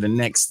 moving on to the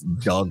next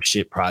dog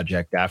shit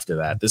project after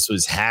that. This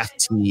was half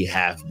T,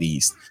 half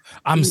Beast.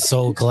 I'm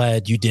so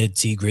glad you did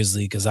T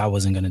Grizzly because I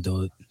wasn't gonna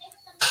do it.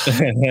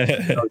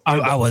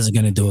 I wasn't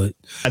gonna do it.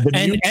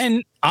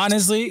 And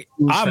honestly,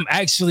 I'm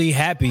actually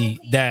happy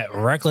that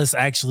Reckless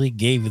actually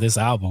gave this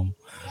album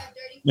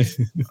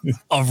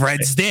a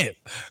red stamp.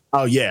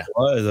 Oh yeah, it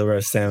was a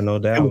red stamp, no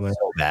doubt. It was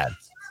so bad.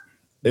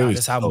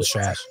 This album was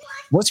trash.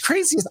 What's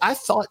crazy is I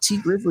thought T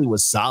Grizzly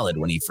was solid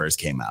when he first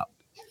came out.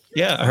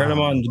 Yeah, I heard him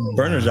on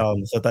Burner's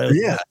album. So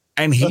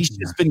and he's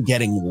just been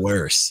getting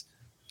worse.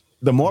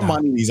 The more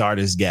money these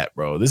artists get,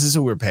 bro, this is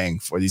who we're paying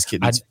for. These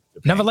kids.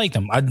 Never liked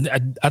him. I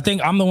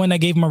think I'm the one that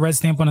gave him a red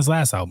stamp on his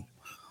last album.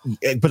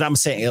 But I'm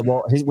saying,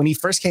 well, when he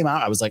first came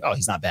out, I was like, oh,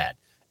 he's not bad.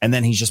 And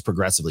then he's just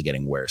progressively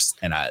getting worse.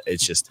 And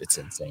it's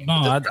insane.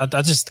 No,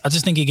 I just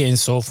think he's getting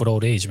sold for the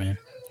old age, man.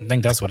 I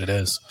think that's what it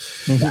is.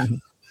 I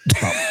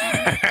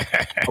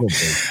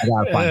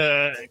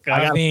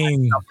gotta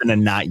find something to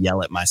not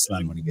yell at my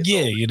son when he gets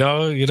older.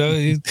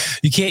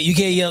 You can't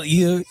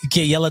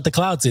yell at the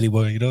clouds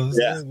anymore. You know.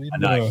 Yeah,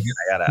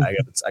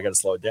 I gotta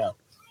slow it down.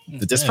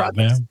 This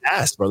project is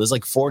ass, bro. There's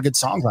like 4 good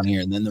songs on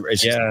here, and then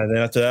then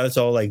after that it's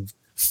all like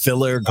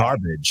filler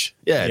garbage.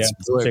 It's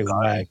filler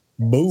garbage.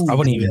 Boom. I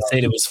wouldn't even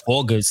say there was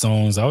 4 good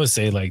songs. I would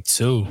say like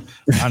 2.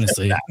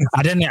 Honestly,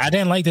 I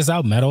didn't like this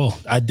album at all.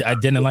 I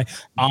didn't like.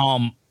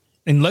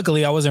 And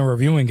luckily, I wasn't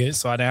reviewing it,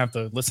 so I didn't have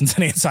to listen to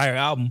the entire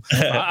album.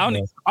 I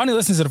only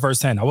listened to the first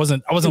 10. I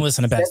wasn't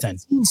listening to past 10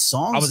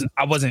 songs.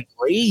 I wasn't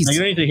crazy. You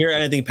don't need to hear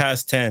anything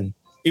past 10.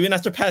 Even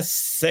after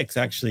past 6,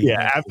 actually.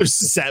 Yeah, after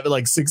 7,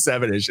 like 6,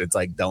 7-ish, it's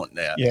like don't.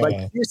 Yeah.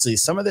 Like seriously,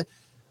 some of the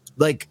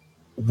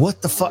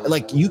what the fuck?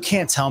 Like you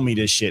can't tell me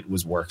this shit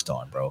was worked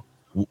on, bro.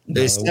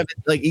 There's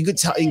like you could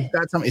tell.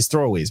 It's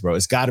throwaways, bro.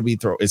 It's got to be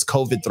It's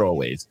COVID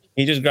throwaways.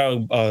 He just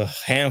got a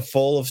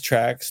handful of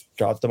tracks,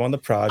 dropped them on the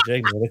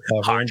project, made a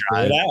cover, and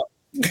threw it out.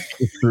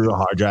 Threw a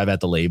hard drive at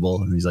the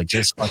label, and he's like,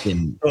 "Just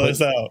fucking throw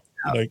this out,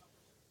 like,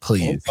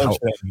 please help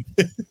me."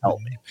 No,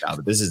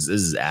 but this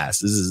is ass.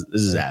 This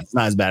is ass. It's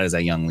not as bad as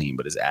that Young Lean,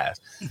 but it's ass.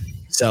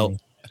 So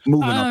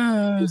moving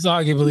on. It's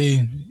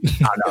arguably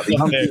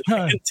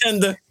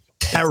contender.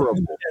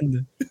 Terrible.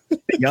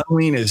 The Young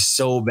Lean is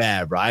so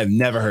bad, bro. I've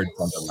never heard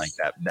something like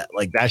that.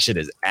 That shit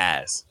is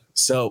ass.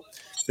 So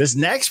this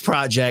next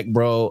project,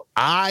 bro,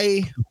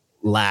 I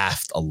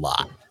laughed a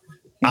lot.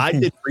 I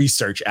did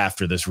research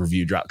after this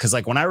review drop because,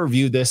 like, when I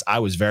reviewed this, I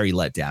was very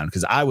let down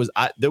because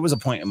there was a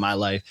point in my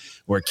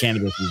life where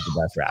Canibus was the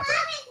best rapper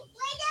ever.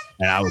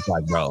 And I was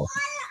like, bro,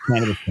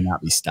 Canibus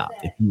cannot be stopped.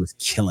 If he was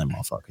killing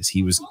motherfuckers,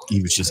 he was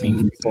just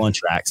pulling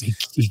tracks.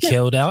 He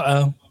killed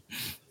LL.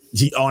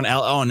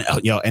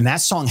 And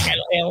that song had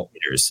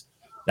hitters.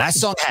 That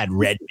song had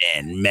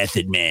Redman,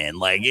 Method Man,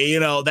 like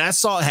that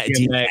song had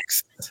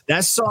DMX.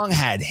 That song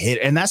had hit,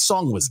 and that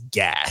song was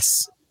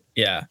gas.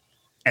 Yeah,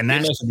 and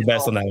that's the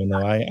best on that one,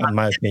 though. In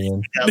my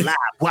opinion,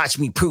 watch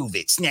me prove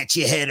it. Snatch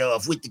your head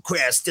off with the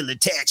crowd still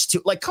attached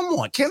to. Like, come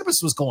on,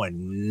 Canibus was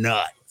going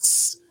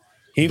nuts.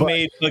 He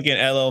made fucking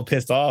LL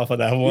pissed off on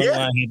that one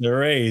line he had to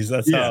raise.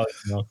 That's how.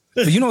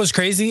 You know what's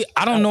crazy?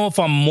 I don't know if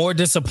I'm more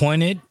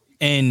disappointed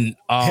in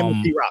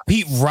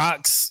Pete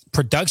Rock's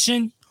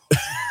production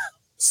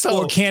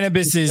or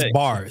Canibus's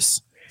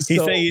bars. He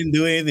said he didn't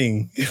do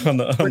anything on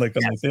the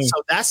thing.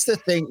 So that's the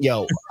thing,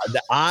 yo.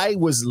 I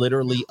was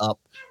literally up.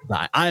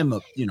 I'm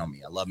me.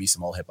 I love me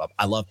some old hip hop.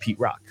 I love Pete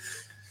Rock.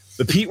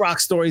 The Pete Rock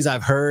stories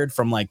I've heard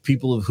from like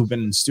people who've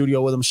been in the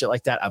studio with him, shit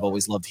like that. I've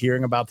always loved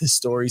hearing about his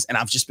stories, and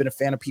I've just been a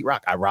fan of Pete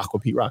Rock. I rock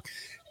with Pete Rock,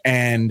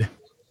 and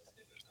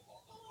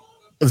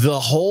the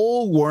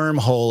whole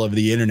wormhole of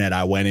the internet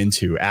I went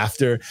into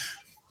after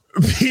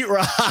Pete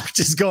Rock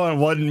just going,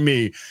 wasn't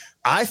me.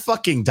 I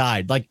fucking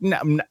died. Like,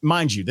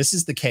 mind you, this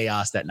is the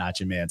chaos that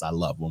Nacho Mans I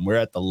love. When we're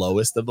at the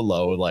lowest of the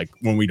low, like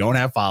when we don't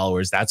have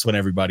followers, that's when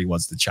everybody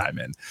wants to chime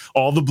in.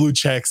 All the blue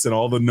checks and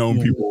all the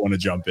known people want to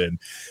jump in.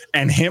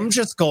 And him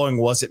just going,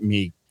 wasn't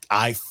me.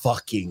 I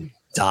fucking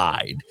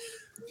died.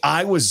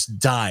 I was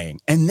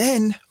dying. And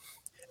then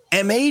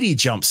M80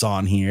 jumps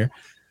on here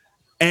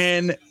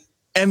and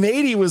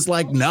M80 was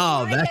like,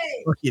 no, that's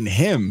fucking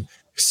him.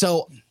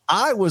 So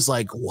I was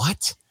like,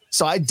 what?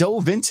 So I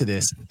dove into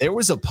this. There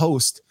was a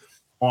post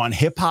on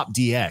Hip Hop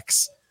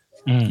DX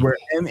where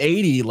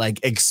M80 like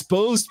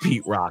exposed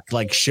Pete Rock,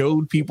 like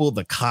showed people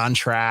the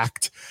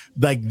contract.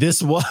 Like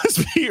this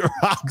was Pete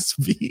Rock's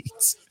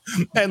beats.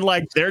 And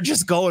like they're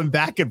just going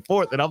back and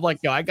forth. And I'm like,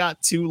 yo, I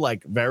got two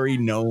like very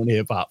known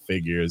hip hop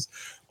figures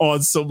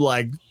on some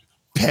like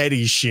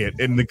petty shit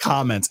in the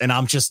comments. And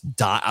I'm just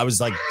dying. I was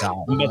like,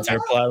 dying. I'm about to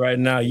reply right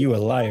now. You a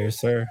liar,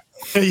 sir.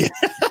 Yeah.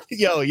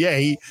 Yo, yeah,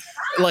 he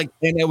like,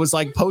 and it was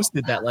like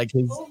posted that like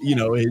his, you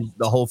know,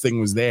 the whole thing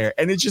was there,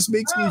 and it just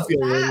makes me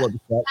feel a little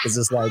upset because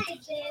it's like,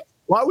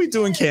 why are we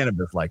doing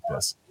cannabis like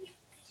this?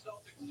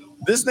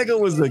 This nigga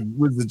was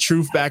the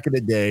truth back in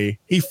the day.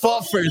 He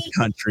fought for his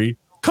country.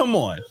 Come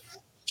on,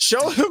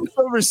 show him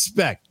some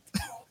respect.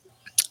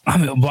 I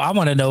mean, what I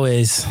want to know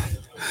is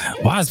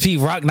why is Pete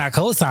Rock not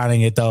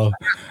co-signing it though?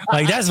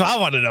 Like that's what I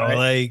want to know.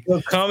 Like,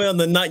 well, comment on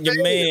the not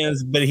your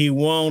man's, but he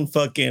won't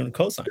fucking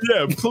co-sign.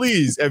 Yeah,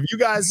 please. If you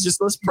guys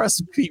just let's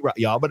press Pete Rock,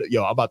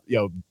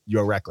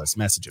 you're reckless.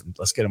 Message him.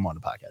 Let's get him on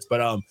the podcast. But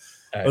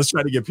right. Let's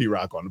try to get Pit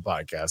Rock on the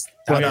podcast.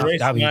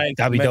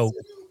 That'd be dope.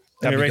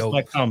 Let me erase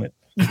my comment.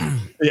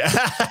 Yeah,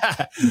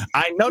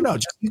 I no.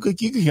 Just, you could.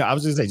 I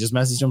was gonna say, just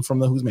message him from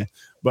the Who's Man.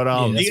 But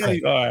all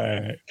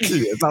right.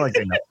 It's not like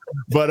they know.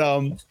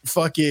 But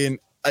fucking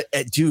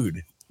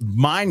dude,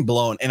 mind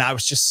blown. And I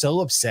was just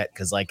so upset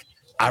because like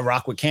I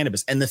rock with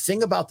cannabis. And the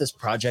thing about this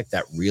project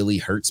that really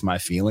hurts my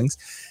feelings,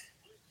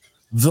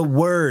 the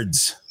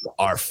words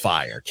are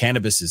fire.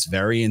 Cannabis is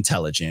very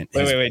intelligent.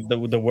 Wait.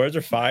 The words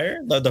are fire?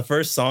 The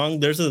first song,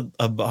 there's a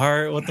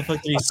bar. What the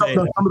fuck did he say?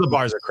 Some of the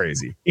bars are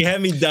crazy. He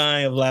had me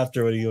dying of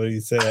laughter when he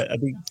said.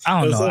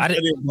 I don't know. I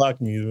didn't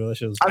block me.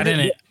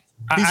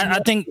 I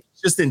think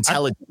just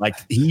intelligent. Like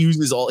he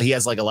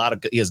has like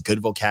he has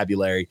good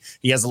vocabulary.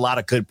 He has a lot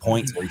of good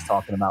points where he's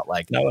talking about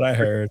like not what I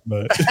heard,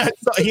 but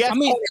so he has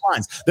corny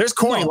lines. There's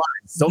corny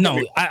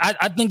lines.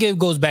 I think it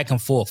goes back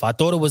and forth. I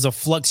thought it was a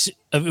flux.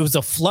 It was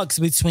a flux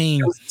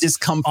between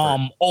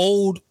discomfort,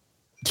 old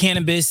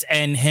cannabis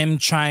and him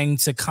trying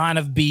to kind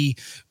of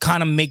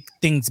make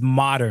things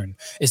modern.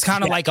 It's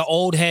kind of like an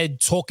old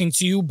head talking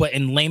to you, but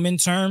in layman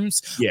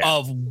terms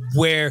of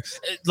where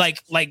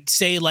like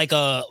say like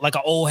a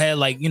old head,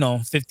 like, you know,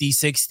 50,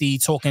 60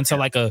 talking to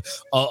like a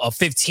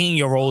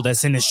 15-year-old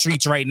that's in the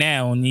streets right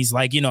now. And he's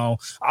like, you know,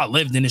 I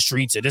lived in the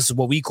streets and this is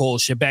what we call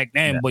shit back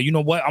then. But you know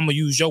what? I'm going to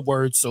use your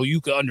words so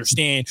you can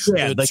understand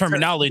the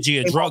terminology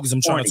of drugs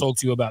I'm trying to talk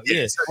to you about.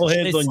 Yeah. Old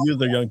heads don't use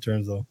their young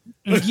terms though.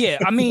 Yeah.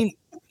 I mean,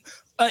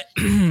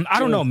 I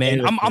don't know,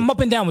 man. I'm up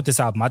and down with this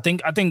album. I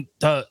think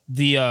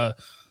the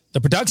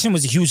production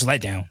was a huge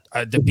letdown.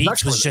 The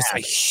beats was just a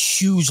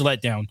huge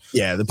letdown.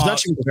 Yeah, the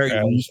production was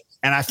very weak,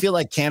 and I feel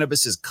like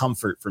Cannabis's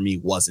comfort for me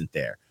wasn't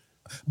there.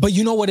 But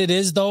you know what it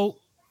is though?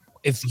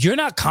 If you're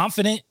not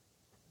confident,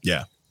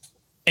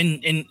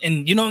 and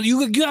you know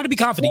you got to be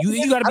confident.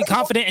 You got to be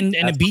confident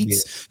in the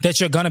beats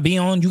that you're gonna be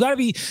on. You got to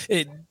be.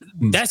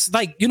 That's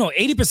like, you know,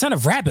 80%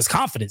 of rap is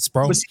confidence,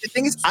 bro. But see, the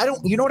thing is,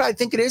 you know what I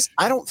think it is?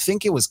 I don't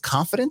think it was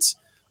confidence.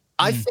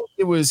 I think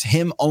it was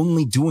him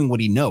only doing what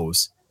he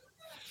knows.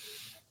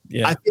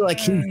 Yeah. I feel like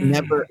he's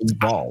never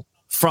evolved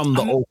from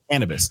the old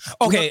Cannabis.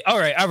 Okay, all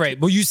right.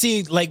 Well, you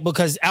see, like,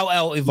 because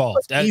LL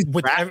evolved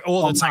with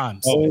all the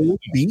times. Old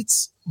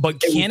beats,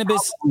 but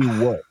Cannabis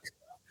work.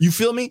 You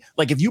feel me?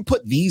 Like if you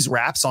put these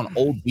raps on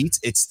old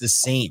beats, it's the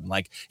same.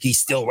 Like he's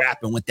still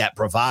rapping with that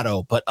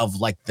bravado, but of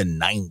like the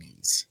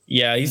 90s.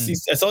 Yeah,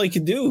 that's all he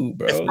could do,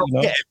 bro.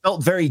 It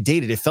felt very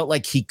dated. It felt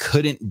like he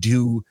couldn't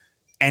do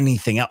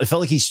anything else. It felt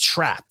like he's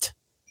trapped.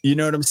 You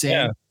know what I'm saying?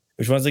 Yeah.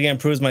 Which once again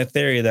proves my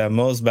theory that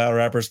most battle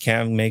rappers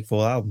can't make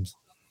full albums.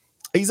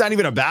 He's not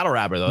even a battle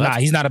rapper though. Nah,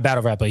 he's not a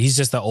battle rapper. He's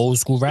just an old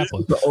school rapper.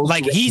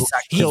 Like he's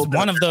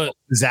one of the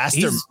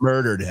disaster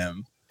murdered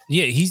him.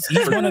 Yeah, he's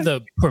one of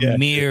the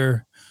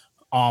premier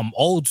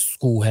old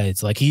school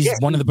heads. Like he's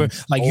one of the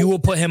you will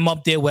put him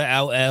up there with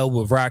LL,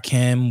 with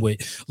Rakim,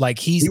 with like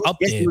he's up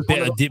there.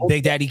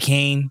 Big Daddy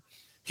Kane.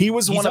 He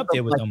was one up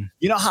there with them.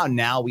 You know how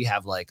now we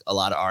have like a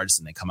lot of artists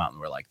and they come out and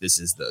we're like, this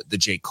is the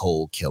J.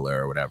 Cole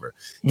killer or whatever.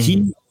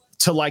 He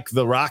to like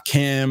the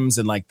Rakims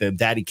and like the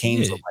Daddy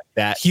Kanes like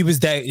that. He was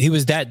that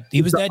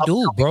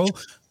dude, bro.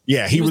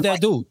 Yeah, he was that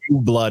like dude.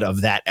 Blood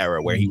of that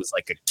era where he was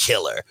like a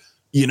killer.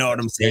 You know what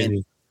I'm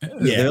saying?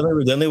 Yeah,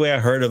 the only way I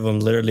heard of him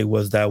literally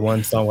was that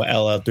one song with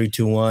LL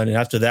 321, and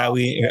after that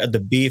we had the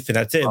beef, and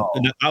that's it.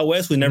 Out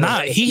west, we never. Nah,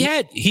 he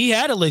had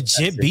a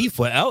legit beef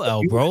with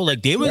LL, bro.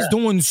 Like they was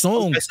doing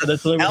songs.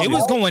 They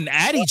was going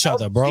at each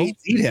other, bro.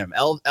 Beat him.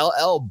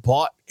 LL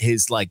bought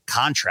his like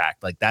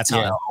contract. Like that's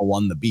how LL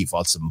won the beef.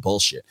 All some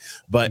bullshit.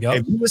 But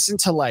if you listen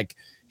to like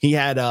he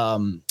had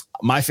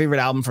my favorite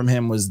album from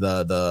him was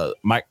the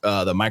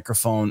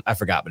microphone. I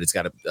forgot, but it's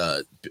got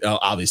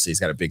obviously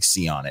it's got a big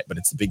C on it, but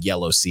it's a big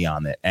yellow C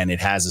on it, and it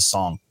has a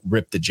song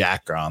 "Rip the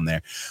Jacker" on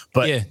there.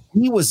 But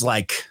he was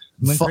like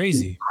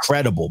crazy,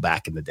 incredible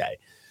back in the day,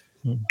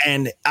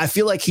 and I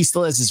feel like he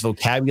still has his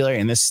vocabulary.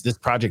 And this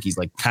project, he's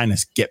like kind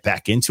of get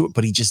back into it,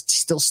 but he's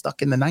still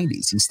stuck in the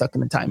 90s. He's stuck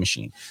in the time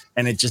machine,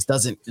 and it just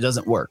doesn't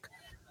work.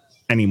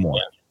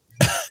 anymore.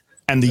 Yeah.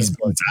 And these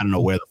beats, I don't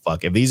know where the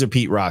fuck. If these are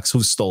Pete Rock's,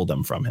 who stole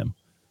them from him?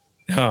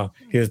 Oh,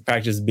 he was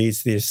practice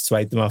beats. He just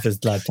swiped them off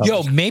his laptop.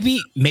 Yo, maybe,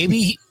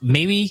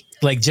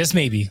 like just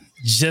maybe.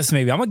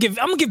 I'm gonna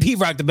give Pete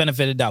Rock the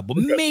benefit of the doubt, but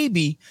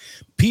maybe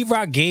Pete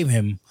Rock gave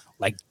him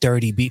like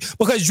 30 beats,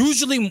 because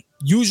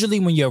usually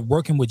when you're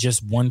working with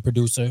just one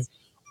producer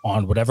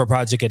on whatever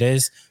project it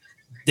is,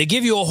 they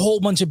give you a whole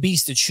bunch of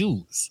beats to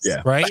choose.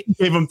 Yeah, right. He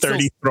gave him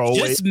 30 throwaways.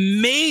 Just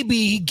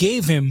maybe he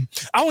gave him.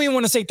 I don't even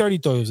want to say 30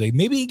 throwaways.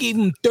 Maybe he gave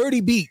him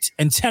 30 beats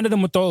and 10 of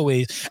them were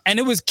throwaways, and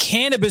it was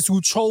Cannabis who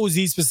chose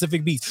these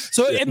specific beats.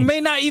 So it may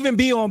not even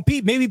be on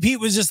Pete. Maybe Pete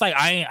was just like,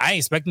 I ain't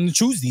expecting to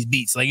choose these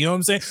beats. Like, you know what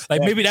I'm saying?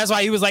 Like maybe that's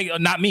why he was like,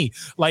 not me.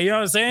 Like, you know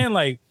what I'm saying?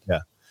 Like, yeah,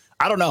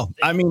 I don't know.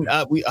 I mean,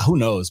 who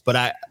knows?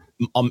 But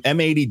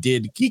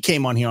M80 he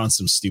came on here on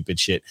some stupid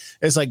shit.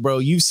 It's like, bro,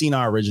 you've seen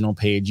our original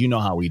page. You know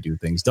how we do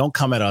things. Don't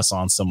come at us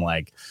on some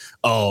like,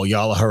 oh,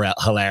 y'all are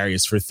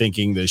hilarious for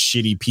thinking the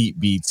shitty Pete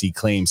beats he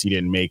claims he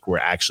didn't make were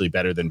actually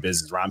better than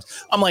Business Rhymes.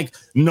 I'm like,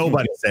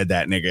 nobody said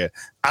that, nigga.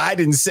 I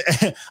didn't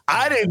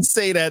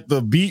say that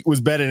the beat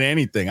was better than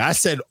anything. I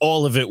said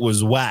all of it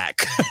was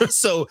whack.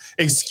 So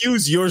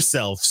excuse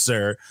yourself,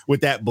 sir,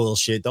 with that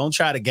bullshit. Don't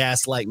try to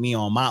gaslight me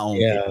on my own.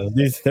 Yeah,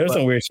 there's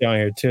some weird shit on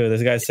here too.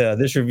 This guy said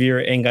this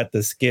reviewer ain't got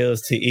the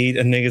skills to eat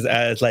a nigga's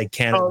ass like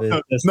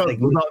cannabis. No.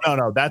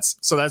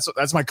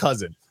 That's my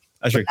cousin.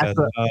 That's your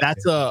cousin.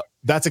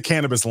 That's a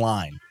Cannabis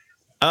line.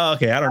 Oh,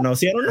 okay. I don't know.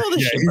 See, I don't know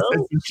this shit,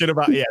 bro. Shit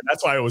about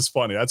that's why it was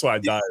funny. That's why I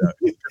died.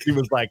 He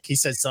was like, he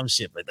said some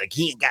shit, but like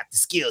he ain't got the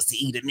skills to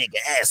eat a nigga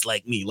ass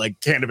like me. Like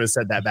Cannabis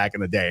said that back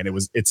in the day, and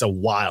it's a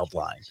wild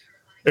line.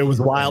 It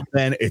was wild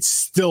then. It's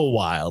still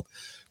wild.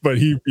 But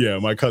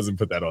my cousin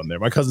put that on there.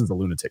 My cousin's a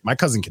lunatic. My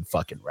cousin can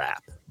fucking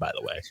rap, by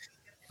the way.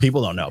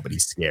 People don't know, but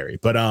he's scary.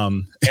 But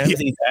Cannabis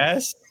eats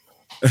ass?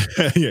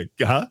 Yeah,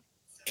 huh?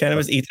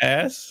 Cannabis eats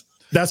ass?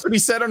 That's what he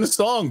said on the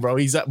song, bro.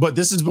 But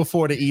this is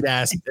before the eat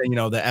ass,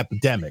 the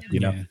epidemic,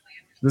 Yeah.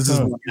 This is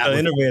the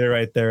innovator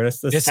right there.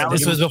 This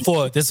was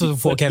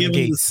before Kevin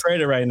Gates.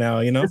 Credit right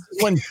now, This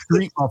is when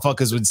street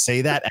motherfuckers would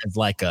say that as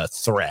like a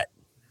threat.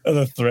 As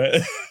a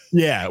threat.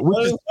 Yeah. Back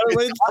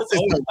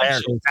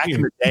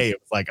in the day,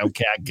 it was like,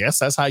 okay, I guess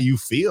that's how you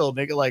feel,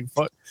 nigga. Like,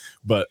 fuck.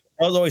 But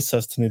that was always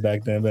sus to me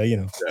back then, but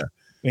yeah.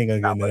 We ain't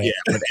gonna get into that. Yeah,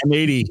 but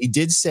M80, he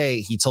did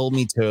say, he told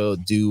me to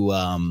do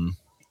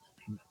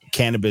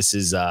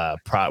Cannabis's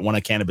one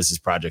of Cannabis's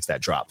projects that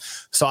dropped.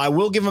 So I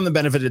will give him the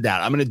benefit of the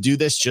doubt. I'm going to do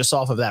this just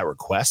off of that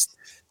request.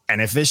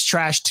 And if it's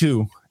trash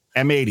too,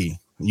 M80,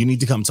 you need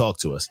to come talk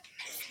to us.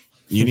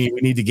 We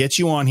need to get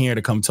you on here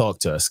to come talk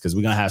to us, because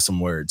we're going to have some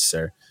words,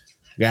 sir.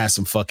 We're going to have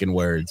some fucking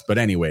words. But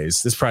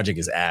anyways, this project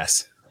is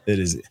ass. It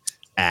is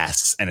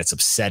ass, and it's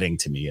upsetting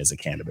to me as a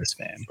Cannabis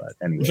fan. But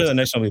anyways, I'm sure the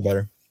next one will be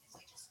better.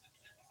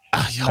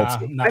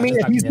 I mean,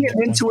 if he's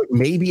getting into it,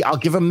 maybe I'll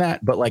give him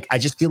that. But like, I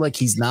just feel like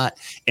he's not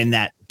in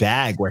that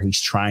bag where he's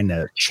trying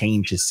to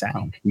change his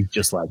sound. He's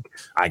just like,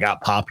 I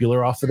got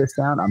popular off of this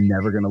sound. I'm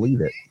never going to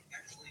leave it.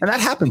 And that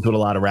happens with a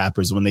lot of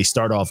rappers when they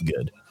start off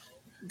good,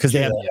 because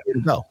they have nowhere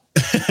to go.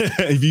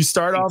 If you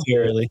start off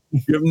early,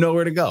 you have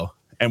nowhere to go.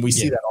 And we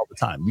see that all the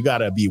time. You got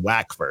to be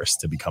whack first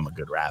to become a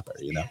good rapper,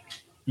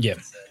 Yeah.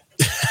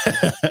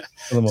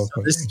 So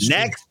this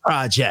next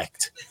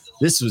project.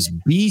 This was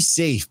Be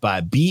Safe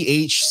by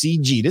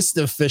BHCG. This is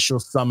the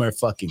official summer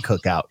fucking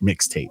cookout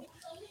mixtape.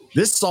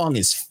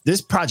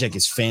 This project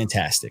is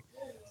fantastic.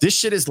 This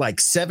shit is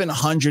like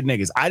 700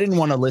 niggas. I didn't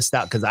want to list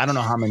out because I don't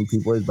know how many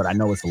people it is, but I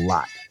know it's a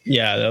lot.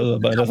 Yeah,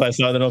 but if I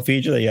saw the no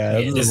feature,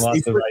 there's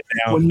lots of right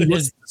now. When you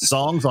listen to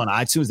songs on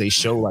iTunes, they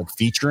show like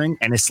featuring,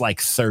 and it's like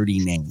 30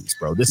 names,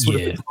 bro. This would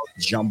have been the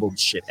most jumbled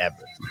shit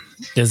ever.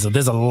 There's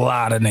a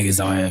lot of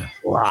niggas on here.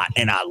 A lot,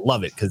 and I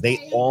love it because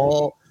they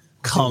all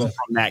come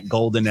from that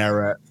golden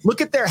era.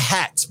 Look at their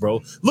hats,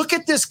 bro. Look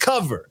at this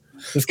cover.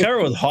 This cover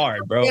was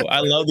hard, bro. I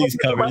love these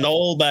covers.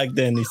 Old back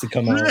then used to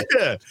come out.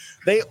 Yeah.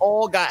 They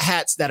all got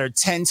hats that are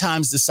 10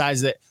 times the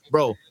size of that.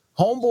 Bro,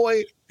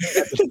 homeboy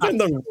at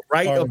the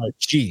right of the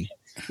G.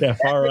 Yeah,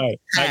 far right.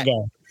 That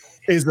guy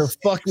is a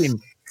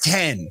fucking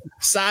 10.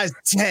 Size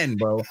 10,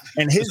 bro.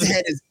 And his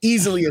head is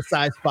easily a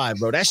size 5,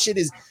 bro. That shit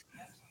is,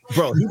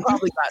 bro, he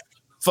probably got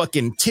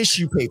fucking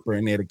tissue paper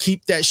in there to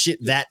keep that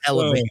shit that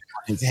elevated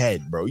on his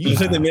head, bro. You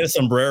think they made a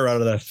sombrero out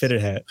of that fitted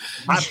hat?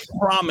 I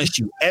promise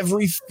you,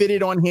 every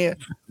fitted on here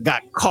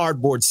got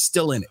cardboard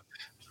still in it.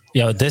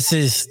 Yo, this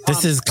is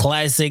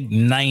classic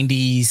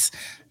 90s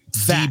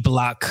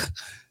D-Block.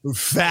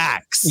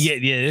 Facts.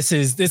 Yeah. This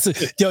is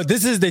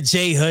the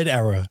J Hood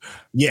era.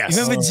 Yes.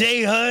 You remember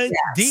J Hood,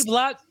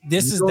 D-Block?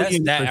 That's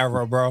that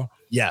era, bro.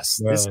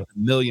 Yes, bro. This is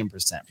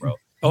 1,000,000%, bro.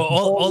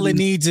 All it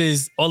needs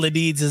is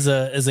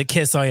a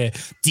kiss on your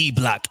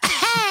D-Block.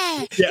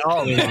 Yeah,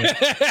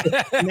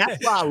 and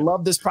that's why I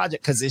love this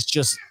project, because it's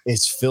just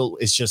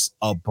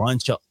a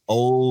bunch of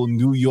old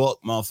New York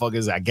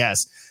motherfuckers, I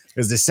guess,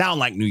 because they sound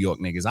like New York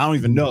niggas. I don't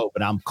even know,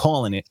 but I'm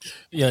calling it.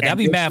 Yeah, that'd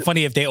be mad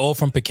funny if they all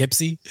from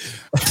Poughkeepsie.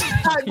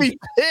 I'd be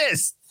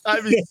pissed.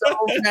 I'd be so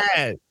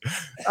mad.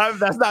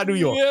 That's not New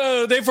York.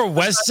 Yo, they from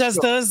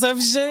Westchester or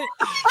some shit.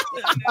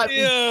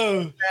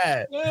 Yo,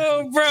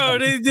 bro,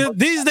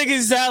 these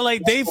niggas sound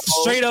like they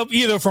straight up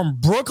either from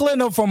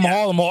Brooklyn or from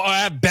Harlem or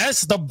at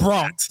best the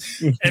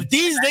Bronx. If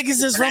these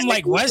niggas is from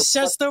like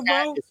Westchester,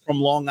 bro, it's from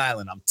Long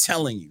Island. I'm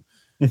telling you,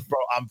 bro.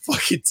 I'm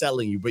fucking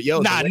telling you. But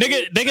yo, nah,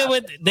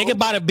 nigga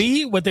by the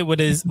B with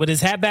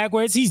his hat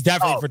backwards. He's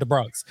definitely from the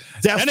Bronx.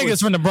 That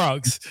nigga's from the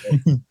Bronx.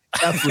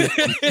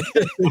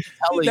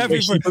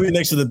 Definitely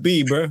next to the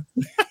B, bro.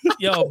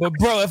 Yo, but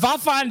bro, if I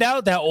find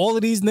out that all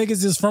of these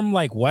niggas is from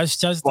like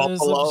Westchester or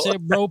some shit,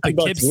 bro,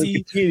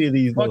 Poughkeepsie,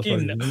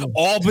 fucking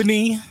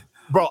Albany,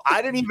 bro,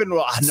 I didn't even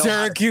know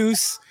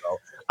Syracuse.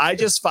 I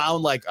just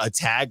found like a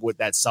tag with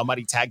that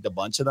somebody tagged a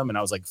bunch of them, and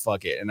I was like,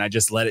 fuck it, and I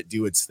just let it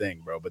do its thing,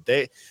 bro. But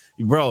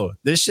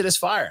this shit is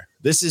fire.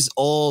 This is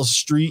all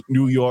street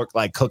New York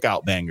like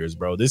cookout bangers,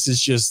 bro. This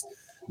is just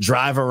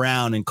drive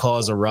around and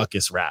cause a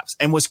ruckus raps.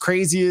 And what's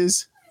crazy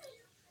is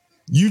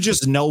you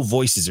just know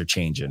voices are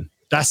changing.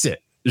 That's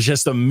it. There's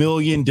just a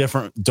million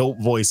different dope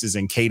voices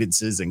and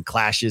cadences and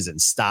clashes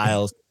and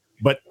styles,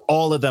 but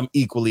all of them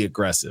equally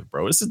aggressive,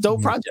 bro. It's a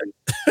dope project.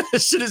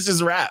 This shit is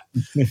just rap.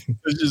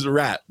 It's just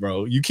rap,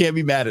 bro. You can't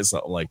be mad at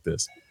something like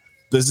this.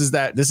 This is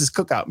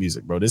cookout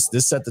music, bro. This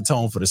set the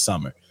tone for the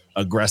summer.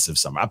 Aggressive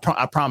summer.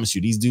 I promise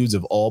you, these dudes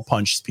have all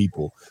punched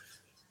people.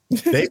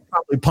 They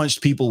probably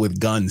punched people with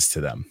guns to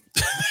them.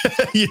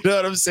 You know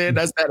what I'm saying?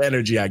 That's that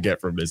energy I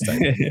get from this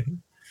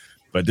thing.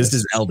 But this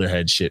is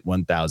Elderhead shit,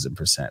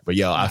 1000%. But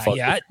yo,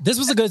 this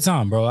was a good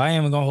time, bro. I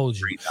ain't even gonna hold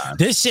you.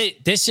 This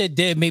shit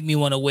did make me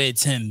want to wear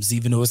Timbs,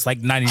 even though it's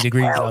like 90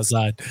 degrees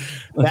outside.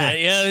 You know what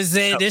I'm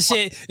saying? This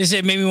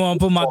shit made me want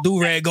to put my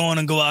do-rag on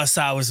and go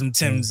outside with some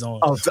Timbs on.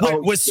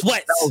 With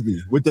sweats.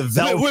 With the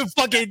velvet. With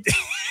fucking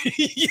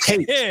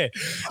man.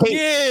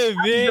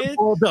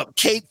 Pulled up.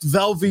 Caped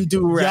velvet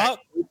do-rag.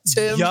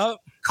 Tim.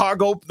 Yup.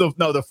 Cargo,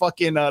 the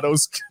fucking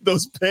those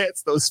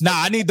pants, those.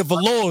 Nah, I need the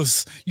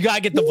velours. You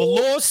gotta get the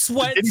velour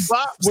sweats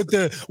with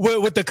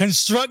the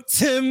construct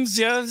Timbs.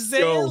 You know what I'm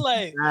saying? Yo,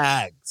 like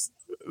bags.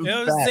 You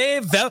know what I'm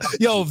saying?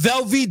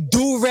 Velvet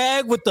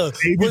do-rag with the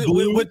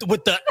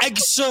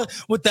extra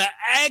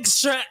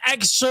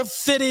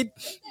fitted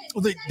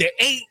the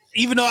 8.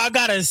 Even though I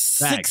got a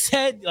 6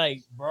 head,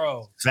 like,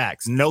 bro.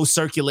 Facts. No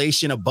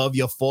circulation above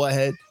your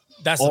forehead.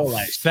 That's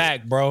a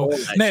fact, bro.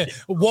 Man,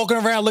 walking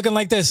around looking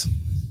like this.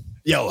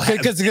 Yo,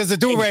 because the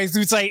do-rags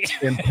do say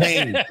in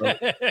pain, bro.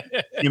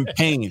 In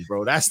pain,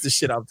 bro. That's the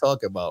shit I'm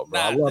talking about, bro.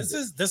 I love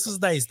this was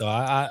nice though.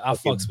 I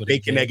fucks with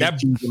bacon, it.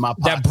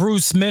 That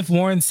Bruce Smith,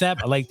 Warren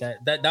Sapp, I like that.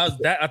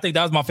 I think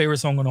that was my favorite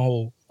song on the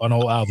whole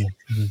album.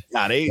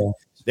 Nah, they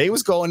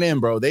was going in,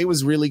 bro. They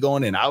was really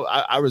going in.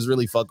 I was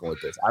really fucking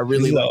with this. I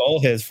really like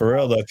old heads for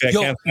real though. I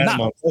can't find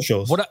them on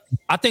socials.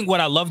 I think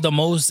what I love the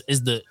most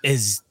is the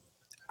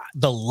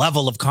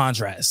level of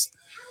contrast.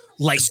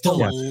 Like the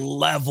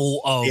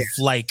level of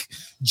like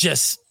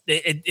just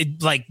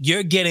it like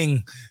you're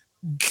getting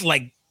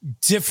like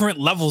different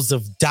levels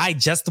of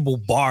digestible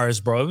bars,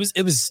 bro. It was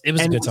a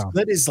good time.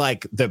 That is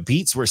like the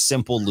beats were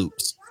simple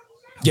loops.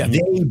 Yeah,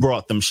 they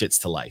brought them shits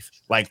to life,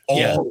 like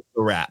all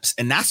the raps,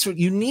 and that's what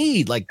you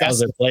need. Like that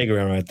was a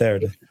playground right there.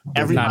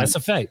 That's a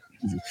fact.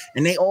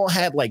 And they all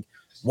had like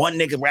one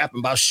nigga rapping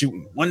about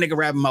shooting, one nigga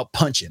rapping about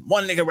punching,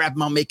 one nigga rapping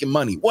about making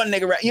money, one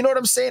nigga you know what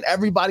I'm saying?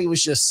 Everybody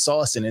was just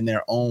saucing in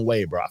their own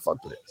way, bro. I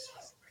fucked with it.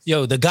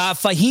 Yo, the guy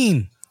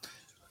Fahim,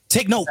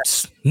 take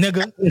notes,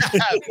 nigga.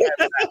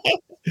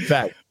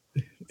 Fact.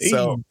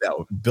 So,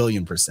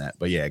 1,000,000,000%.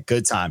 But yeah,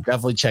 good time.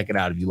 Definitely check it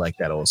out if you like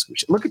that old school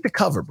shit. Look at the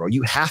cover, bro.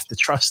 You have to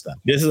trust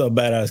them. This is a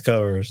badass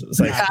cover. It's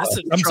like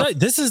I'm sorry,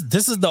 this is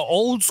the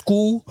old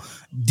school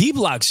D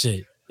Block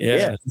shit.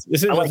 Yeah.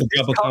 This is like a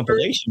double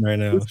compilation right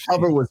now. This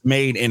cover was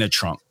made in a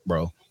trunk,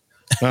 bro.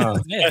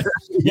 Yeah.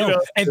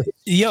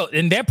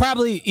 And they're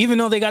probably, even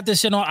though they got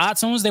this shit on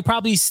iTunes, they're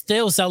probably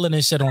still selling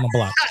this shit on the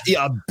block.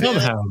 Yeah,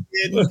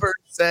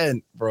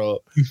 1,000,000,000%, bro.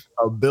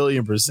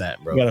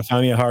 1,000,000,000%, bro. You gotta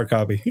find me a hard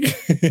copy.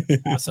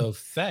 That's a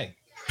fact.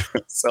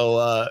 So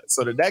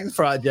the next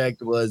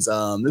project was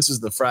this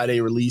was the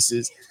Friday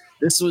releases.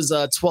 This was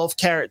 12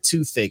 Karat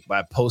Toothache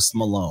by Post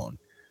Malone.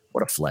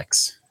 What a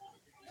flex.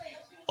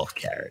 12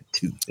 Karat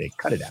Toothache.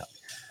 Cut it out.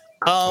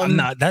 I'm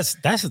not. That's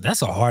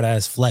a hard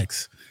ass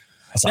flex.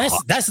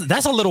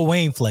 That's a Lil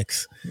Wayne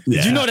flex. Yeah.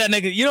 Did you know that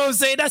nigga? You know what I'm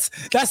saying? That's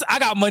I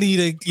got money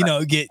to get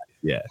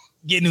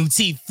new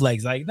teeth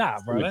flex. Like, nah,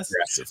 bro. That's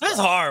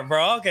hard,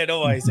 bro. Okay,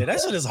 nobody say that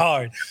shit is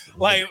hard.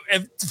 Like,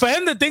 for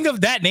him to think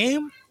of that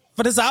name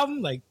for this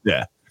album, like,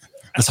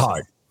 that's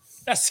hard.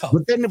 That's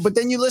hard. But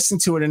then you listen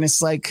to it and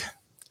it's like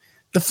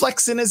the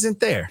flexing isn't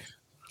there.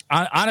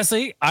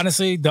 Honestly,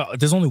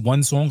 there's only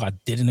one song I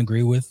didn't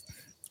agree with,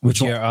 with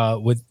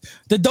the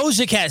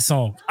Doja Cat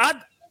song.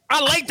 I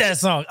like that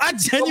song. I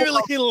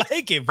genuinely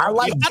like it, bro. I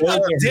like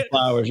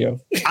flowers, yo.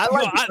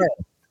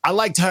 I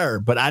liked her,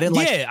 but I didn't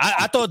like it.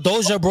 I thought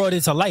Doja brought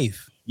it to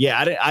life. Yeah,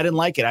 I didn't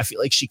like it. I feel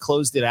like she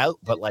closed it out,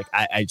 but like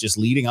I just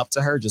leading up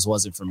to her just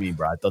wasn't for me,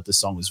 bro. I thought this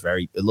song was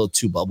a little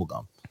too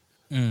bubblegum.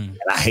 And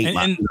I hate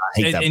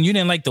that. And you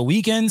didn't like the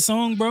Weeknd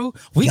song, bro?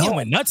 Weeknd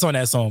went nuts on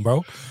that song,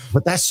 bro.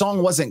 But that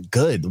song wasn't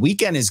good. The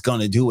Weeknd is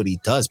gonna do what he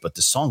does, but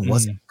the song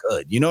wasn't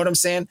good. You know what I'm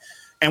saying?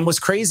 And what's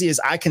crazy is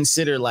I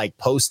consider like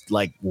post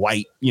like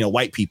white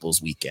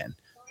people's Weeknd.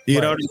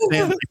 You know what I'm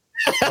saying?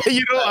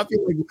 You know, I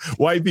feel like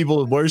white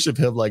people worship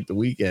him like the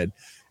Weeknd.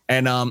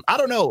 And I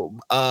don't know.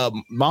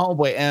 My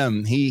homeboy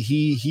M,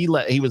 he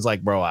was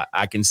like, bro,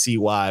 I can see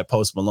why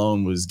Post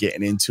Malone was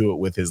getting into it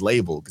with his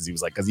label because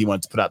he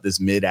wanted to put out this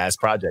mid-ass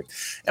project.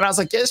 And I was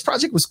like, yeah, this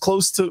project was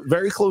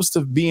very close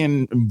to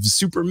being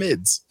super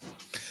mids.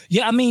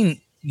 Yeah, I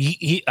mean,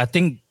 I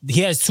think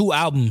he has 2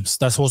 albums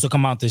that's supposed to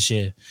come out this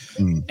year,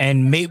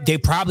 and they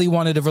probably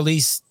wanted to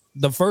release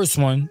the first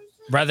one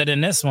rather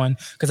than this one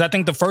because I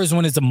think the first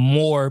one is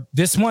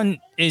this one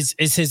is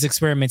his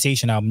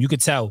experimentation album. You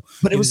could tell,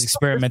 but it was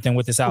experimenting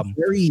with this album.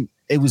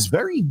 It was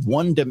very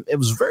one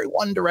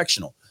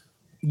directional.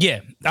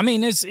 Yeah, I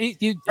mean, he's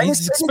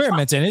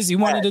experimenting. He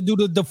wanted to do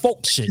the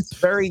folk shit. It's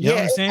very you know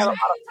what I'm saying? It had a lot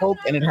of folk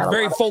and it had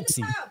very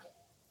folksy.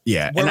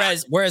 Yeah.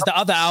 Whereas the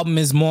other album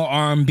is more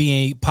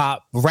R&B,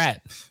 pop,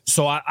 rap.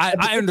 So I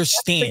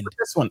understand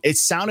this one. It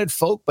sounded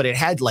folk, but it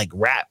had like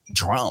rap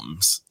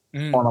drums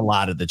on a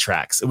lot of the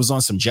tracks. It was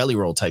on some Jelly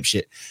Roll type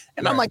shit.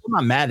 And I'm like, I'm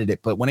not mad at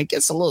it, but when it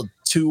gets a little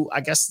too,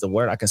 I guess the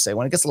word I can say,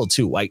 when it gets a little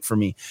too white for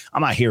me,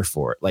 I'm not here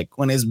for it. Like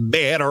when it's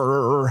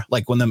better,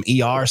 like when them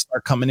ERs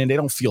start coming in, they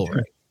don't feel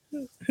right.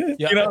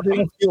 Yeah, you know, they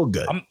don't feel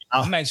good.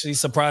 I'm actually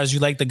surprised you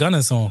like the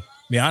Gunna song,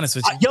 to be honest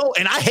with you.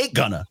 And I hate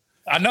Gunna.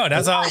 I know,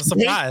 that's how I was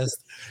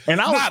surprised.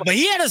 But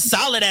he had a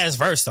solid ass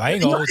verse, though. I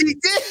ain't gonna. He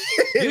did.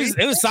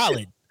 It was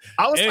solid.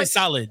 It was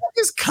solid.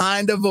 It's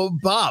kind of a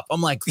bop.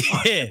 I'm like,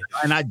 yeah.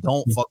 And I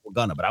don't fuck with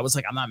Gunna, but I was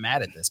like, I'm not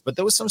mad at this. But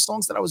there was some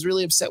songs that I was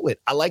really upset with.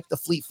 I like the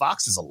Fleet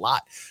Foxes a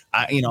lot.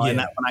 And when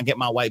I get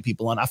my white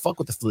people on, I fuck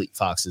with the Fleet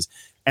Foxes.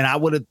 And I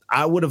would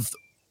have.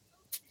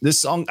 This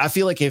song, I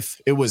feel like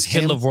if it was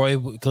him,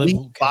 Fleet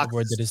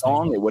Foxes did his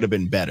song, it would have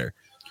been better.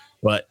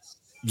 But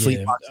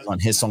Fleet Foxes on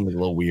his song was a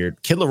little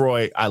weird. Kid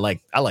Laroi, I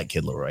like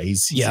Kid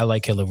Laroi. I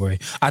like Kid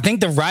Laroi. I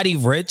think the Roddy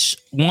Ricch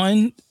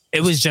one,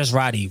 it was just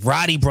Roddy.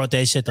 Roddy brought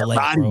that shit to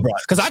life, bro.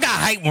 Because I got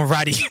hype when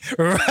Roddy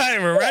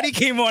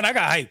came on. I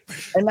got hype.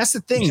 And that's the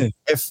thing.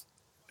 If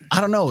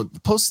I don't know,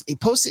 post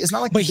it's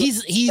not like, but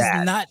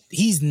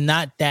he's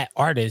not that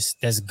artist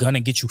that's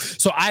gonna get you.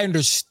 So I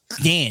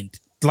understand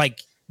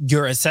like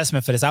your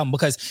assessment for this album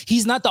because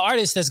he's not the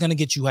artist that's gonna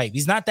get you hype.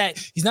 He's not that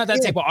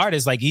type of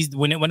artist. Like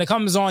when it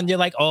comes on, you're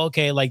like, oh,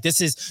 okay, like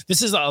this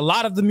is a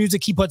lot of the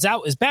music he puts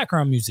out is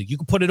background music. You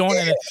can put it on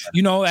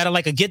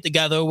at a get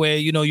together where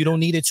you don't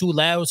need it too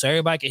loud so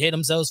everybody can hear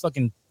themselves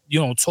fucking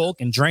talk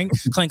and drink,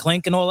 clink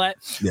clink and all that.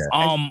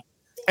 Yeah.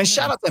 And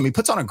shout out to him. He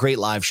puts on a great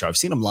live show. I've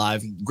seen him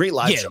live. Great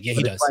live show. Yeah,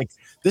 he does. Like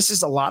this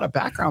is a lot of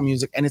background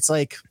music, and it's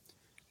like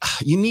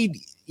you need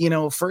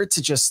for it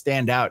to just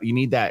stand out. You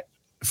need that.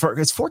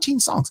 It's 14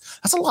 songs.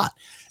 That's a lot.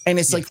 And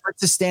it's like for it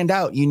to stand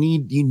out, you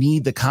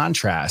need the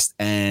contrast.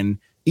 And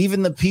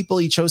even the people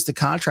he chose to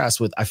contrast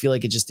with, I feel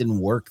like it just didn't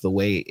work the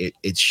way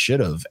it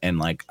should have. And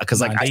like, because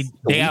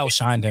they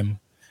outshined him.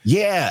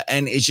 Yeah.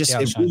 And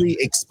it really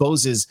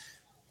exposes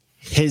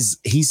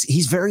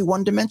he's very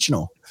one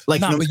dimensional.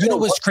 Like, but you know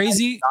what's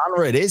crazy?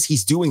 Genre it is,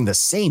 he's doing the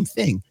same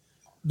thing.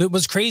 But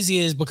what's crazy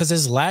is because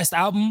his last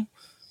album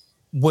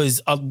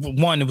was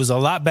one, it was a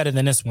lot better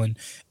than this one,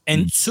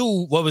 and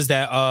two, what was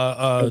that?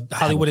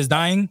 Hollywood is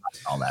Dying.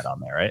 All that on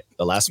there, right?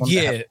 The last one,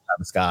 Travis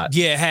Scott.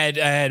 Yeah, had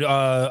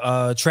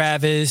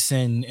Travis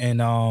and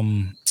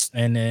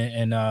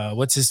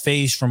what's his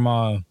face from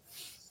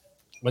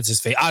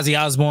Ozzy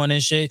Osbourne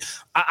and shit.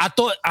 I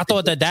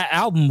thought that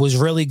album was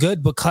really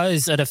good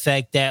because of the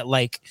fact that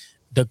like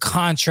the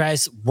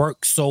contrast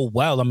worked so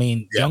well. I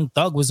mean, Young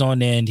Thug was on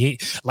there and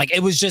it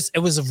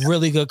was a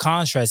really good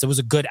contrast. It was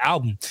a good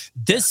album.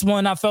 This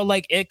one, I felt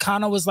like it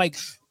kind of was like,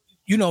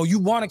 you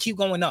want to keep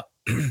going up.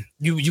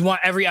 you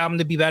want every album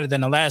to be better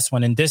than the last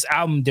one. And this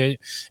album, it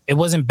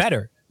wasn't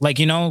better. Like,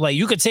 like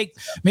you could take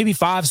maybe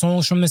 5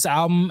 songs from this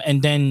album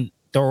and then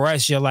the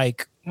rest you're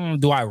like,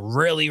 do I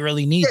really,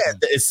 really need them?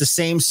 It's the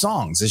same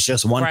songs. It's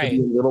just one could be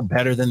a little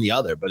better than the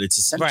other, but it's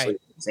essentially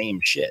the same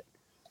shit.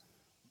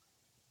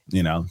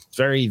 It's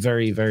very,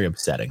 very, very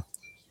upsetting.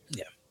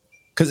 Yeah.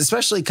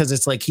 Especially because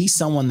it's like he's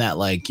someone that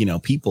like,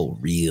 people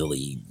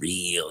really,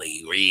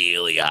 really,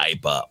 really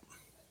hype up.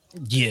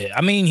 Yeah. I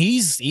mean,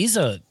 he's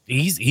a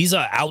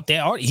out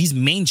there artist. He's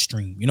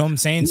mainstream. You know what I'm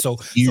saying? So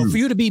for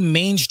you to be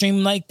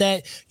mainstream like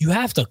that, you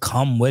have to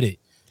come with it.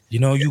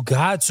 You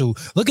got to.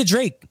 Look at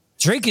Drake.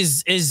 Drake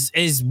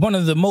is one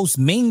of the most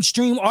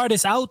mainstream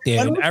artists out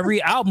there. And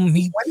every album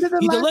he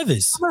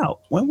delivers.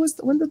 When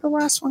did the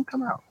last one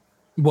come out?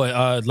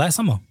 What, last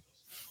summer?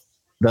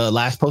 The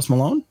last Post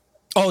Malone?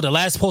 Oh, the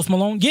last Post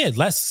Malone? Yeah,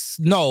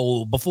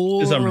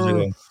 before.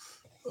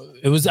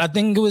 It was, I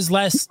think it was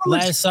last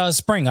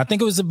spring. I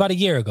think it was about a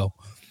year ago.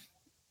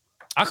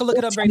 I could look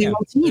it up right now.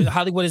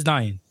 Hollywood is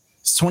Dying.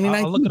 It's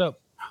 2019. I'll look it up.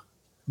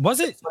 Was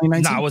it? No,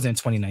 it wasn't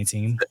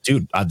 2019.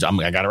 Dude, I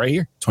got it right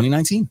here.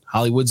 2019.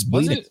 Hollywood's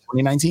Bleeding.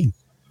 2019.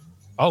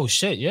 Oh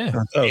shit, yeah.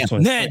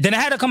 Then Then it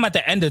had to come at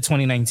the end of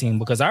 2019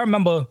 because I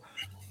remember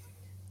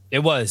it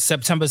was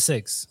September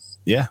 6th.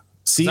 Yeah.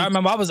 See, I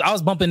remember I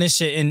was bumping this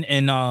shit in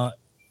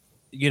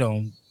you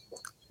know,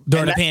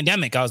 during the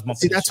pandemic. I was bumping.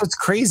 See, that's what's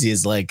crazy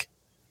is like,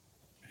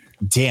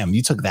 damn,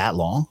 you took that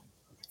long.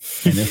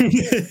 And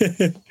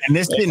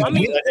this didn't. I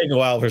mean, it take a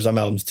while for some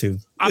albums too.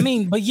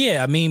 But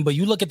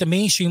you look at the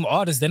mainstream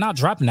artists; they're not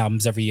dropping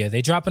albums every year.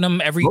 They're dropping them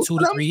every 2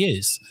 to 3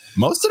 years.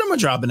 Most of them are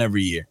dropping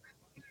every year.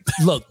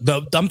 Look,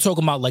 I'm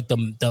talking about like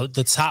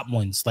the top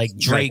ones, like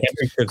Drake,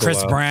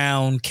 Chris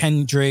Brown,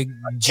 Kendrick,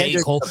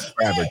 J. Cole.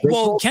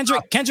 Well,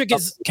 Kendrick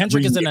is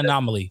an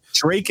anomaly.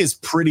 Drake is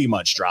pretty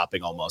much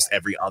dropping almost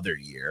every other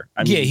year.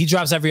 I mean, he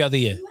drops every other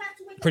year,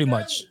 pretty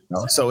much.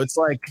 So it's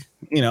like,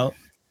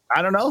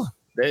 I don't know.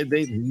 They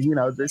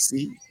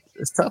see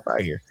it's tough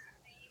out here.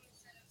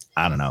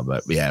 I don't know,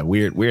 but yeah,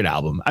 weird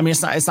album. I mean,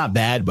 it's not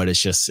bad, but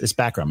it's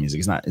background music.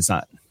 It's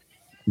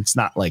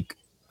not like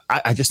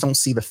I just don't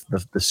see the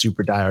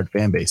super diehard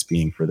fan base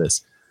being for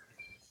this.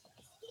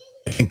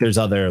 I think there's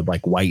other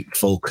like white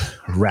folk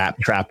rap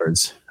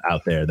trappers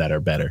out there that are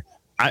better.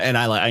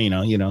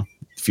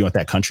 If you want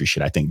that country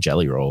shit, I think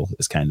Jelly Roll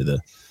is kind of the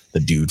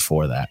dude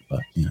for that.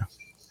 But who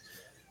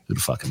the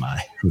fuck am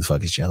I? Who the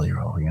fuck is Jelly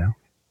Roll?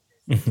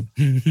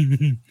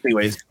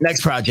 Anyways,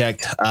 next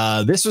project.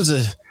 This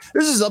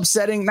is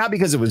upsetting, not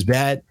because it was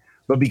bad,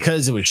 but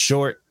because it was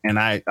short. And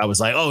I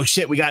was like, oh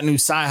shit, we got new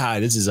Sci-Hi.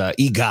 This is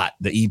EGOT,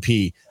 the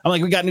EP. I'm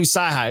like, we got new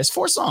Sci-Hi. It's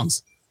 4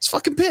 songs. It's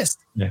fucking pissed.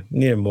 Yeah,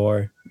 needed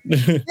more.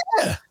 Yeah.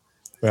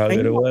 For how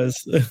good it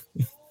was.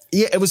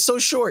 Yeah, it was so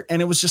short, and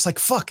it was just like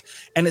fuck.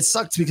 And it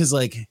sucked because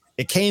like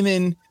it came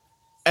in,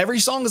 every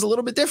song is a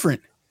little bit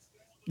different,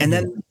 and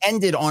then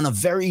ended on a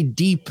very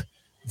deep,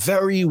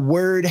 very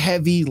word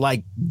heavy,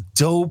 like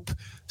dope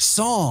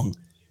song,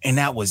 and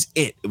that was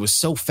it. It was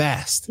so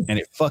fast, and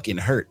it fucking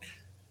hurt.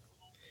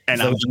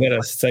 And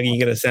you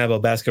get a sample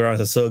of Baskin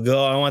Robbins. So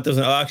go. I want this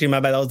one. Oh, actually, my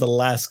bad. That was the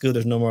last scoop.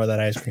 There's no more of that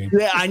ice cream.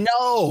 Yeah, I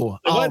know.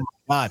 Oh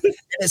my god, and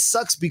it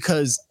sucks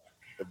because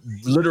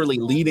literally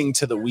leading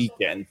to the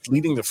weekend,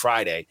 leading to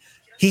Friday,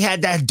 he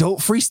had that dope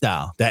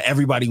freestyle that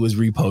everybody was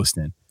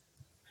reposting.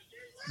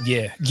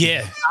 Yeah.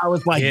 I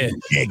was like,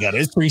 God,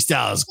 this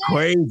freestyle is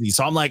crazy.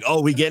 So I'm like,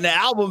 oh, we getting an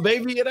album,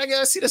 baby. And I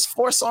gotta see this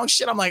 4-song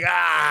shit. I'm like,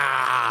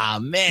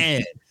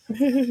 man.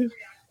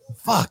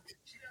 Fuck.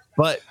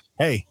 But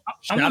hey,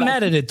 I'm not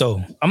mad at it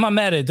though. I'm not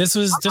mad at it. This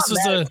was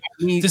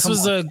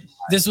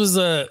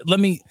a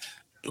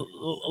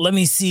let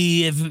me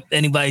see if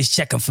anybody's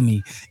checking for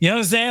me. You know what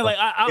I'm saying? Like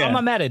I'm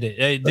not mad at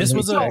it. This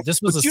was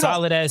a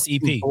solid ass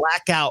EP.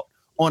 Blackout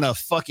on a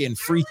fucking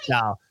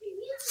freestyle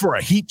for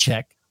a heat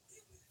check.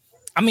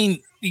 I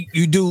mean,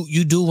 you do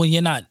when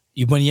you're not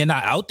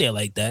out there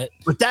like that.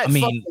 But that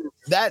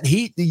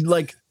heat,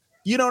 like,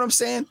 you know what I'm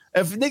saying?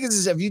 If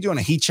you're doing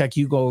a heat check,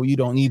 you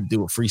don't need to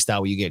do a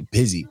freestyle where you get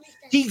busy.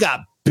 He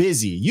got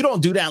busy. You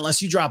don't do that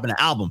unless you drop an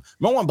album.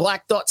 Remember when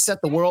Black Thought set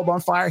the world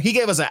on fire? He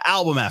gave us an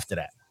album after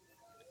that.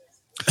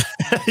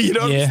 You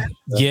know? Yeah.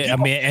 I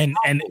mean,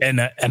 and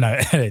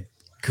a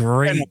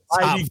great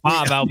top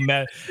 5 album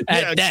at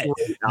that.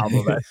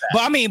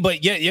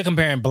 But you're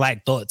comparing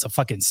Black Thought to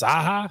fucking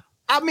Sci-Hi.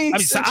 I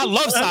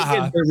love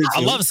Sci-Hi.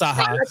 I love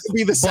Sci-Hi.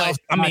 But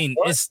I mean,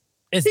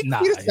 it's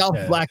not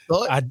Black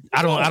Thought.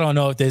 I don't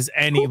know if there's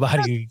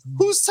anybody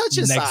who's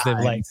touching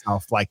Sci-Hi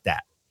like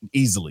that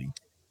easily.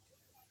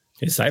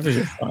 His ciphers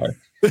are fire.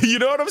 You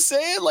know what I'm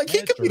saying? Like,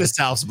 he could be the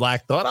South's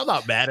Black Thought. I'm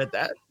not mad at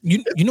that.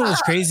 You know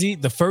what's crazy?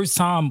 The first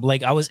time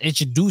like I was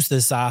introduced to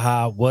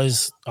Sci-Hi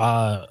was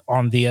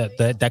on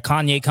that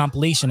Kanye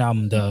compilation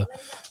album, the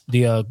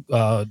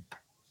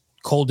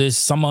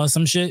Coldest Summer or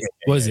some shit.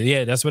 What is it?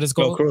 Yeah, that's what it's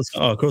called. Cruel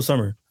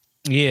Summer.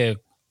 Yeah,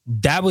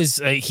 that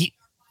was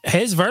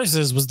his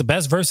verses was the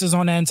best verses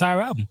on that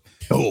entire album.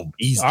 Oh,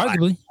 easy,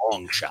 arguably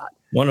long shot.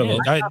 One of them.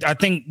 I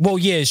think. Well,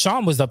 yeah,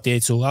 Sean was up there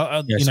too.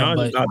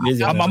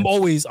 I'm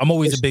always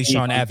a big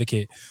Sean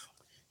advocate.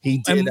 He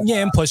did,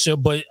 and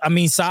Pusha, but I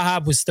mean, Sci-Hi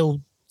was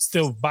still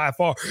by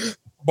far,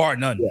 bar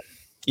none.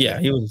 Yeah,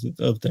 he was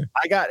up there.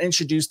 I got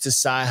introduced to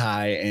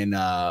Sci-Hi and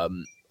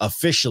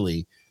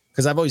officially,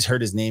 because I've always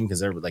heard his name because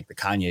they're like the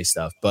Kanye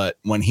stuff. But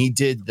when he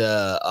did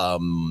the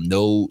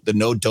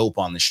No Dope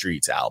on the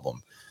Streets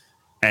album,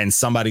 and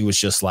somebody was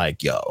just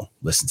like, yo,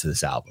 listen to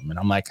this album. And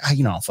I'm like, I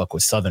don't fuck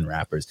with Southern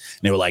rappers. And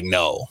they were like,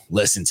 no,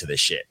 listen to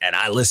this shit. And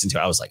I listened to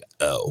it. I was like,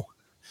 oh,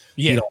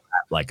 yeah, he don't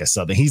rap like a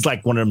Southern. He's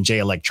like one of them Jay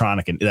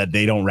Electronic, and that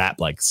they don't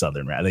rap like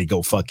Southern rap. They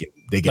go fuck it.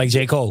 They get like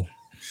J. Cole.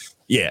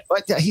 Yeah,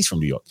 but he's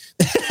from New York.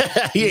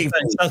 He ain't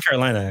from South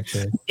Carolina,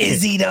 actually.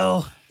 Is he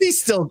though?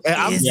 He's still.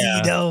 Is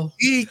he though?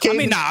 He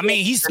spent.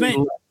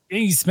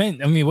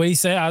 I mean, what he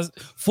said?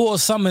 4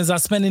 summers I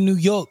spent in New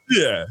York.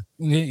 Yeah.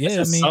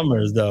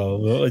 Summers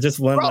though. Just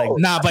one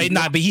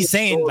but he's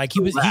saying like he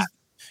went to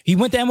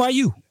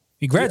NYU.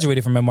 He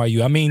graduated from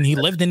NYU. I mean, he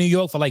lived in New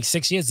York for like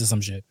 6 years or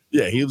some shit.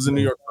 Yeah, he was in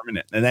New York for a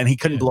minute, and then he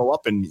couldn't blow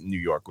up in New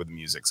York with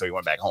music, so he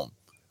went back home.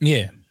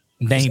 Yeah,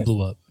 and then he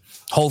blew up.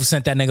 Hov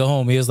sent that nigga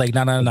home. He was like,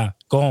 no,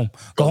 go home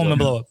and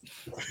blow up.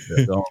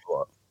 Yeah, don't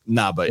blow up.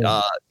 Nah, but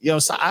I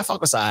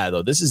fuck with Sci-Hi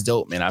though. This is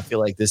dope, man. I feel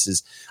like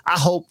I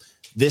hope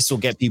this will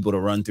get people to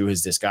run through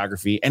his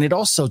discography, and it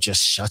also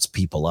just shuts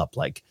people up.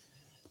 Like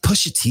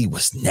Pusha T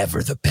was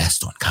never the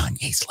best on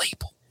Kanye's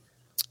label.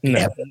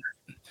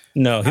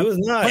 No, he was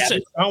not.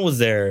 Sean was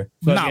there.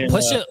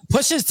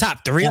 Pusha's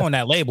top 3 on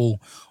that label.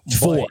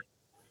 4.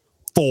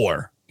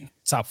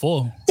 Top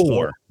 4.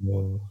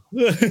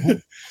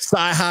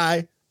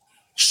 Sci-Hi,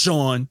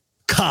 Sean,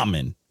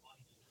 Common.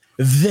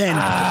 Then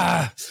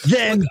I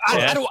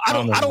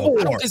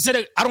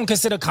don't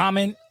consider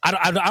Common.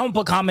 I don't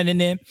put Common in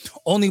there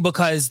only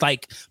because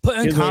like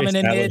putting Common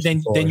in there,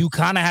 then you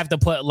kind of have to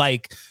put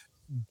like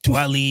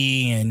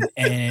Dwelly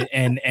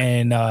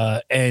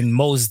and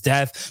Mos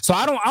Def. So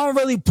I don't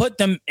really put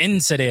them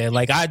into there.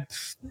 Like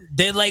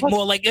they're like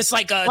more like it's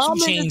like 2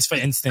 Chainz, for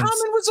instance.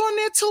 Common was on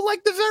there till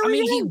like the very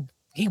end.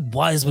 He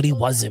was, but he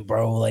wasn't,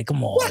 bro. Like,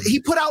 come on. What? He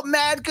put out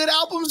mad good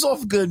albums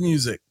off good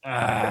music.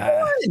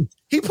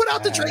 He put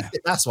out the Drake.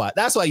 That's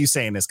why you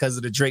saying this because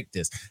of the Drake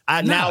diss.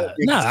 I thought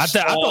the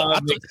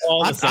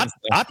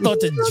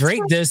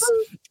Drake diss.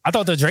 I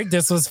thought the Drake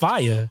diss was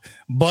fire,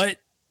 but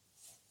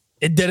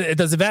it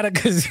doesn't matter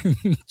because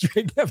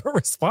Drake never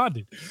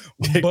responded.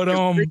 But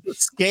Drake was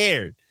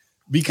scared.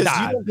 Because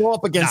you don't go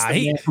up against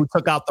the man who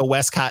took out the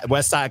West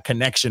Side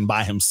Connection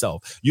by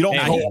himself. You don't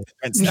go up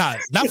against not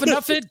for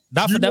nothing.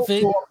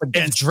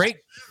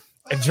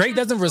 If Drake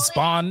doesn't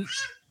respond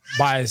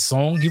by a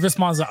song, he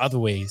responds in other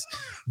ways.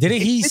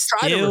 Didn't he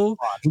steal?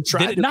 He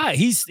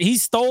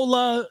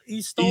stole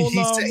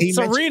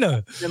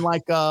Serena. And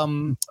like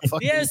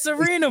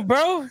Serena,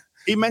 bro.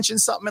 He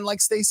mentioned something in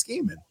like Stay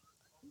Scheming.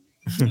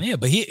 Yeah,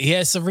 but he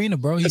had Serena,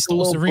 bro. He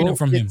stole Serena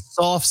from him.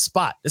 Soft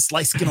spot. It's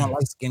light skin on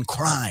light skin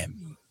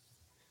crime.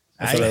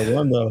 That's what I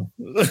won, though.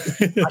 I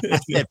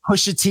said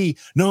Pusha T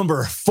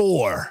number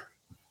 4.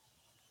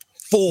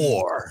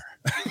 4.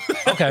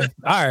 Okay,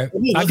 all right.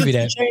 I'll give you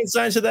that. 2 Chainz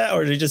signed to that,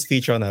 or did he just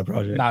feature on that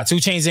project? Nah, 2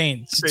 Chainz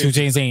ain't. 2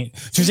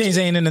 Chainz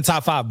ain't in the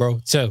top 5,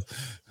 bro. So,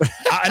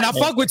 and I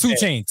fuck with 2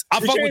 Chainz. I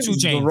fuck with 2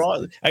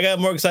 Chainz. I got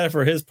more excited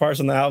for his parts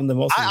on the album than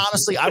most. I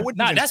wouldn't.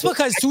 Nah, that's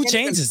because 2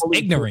 Chainz is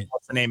ignorant.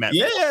 What's the name?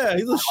 Yeah,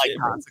 he's like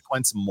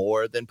Consequence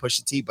more than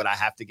Pusha T, but I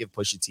have to give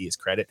Pusha T his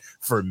credit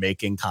for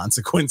making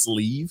Consequence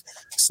leave.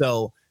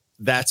 So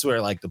that's where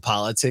like the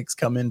politics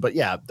come in. But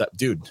yeah,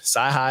 dude,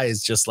 Sci-Hi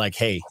is just like,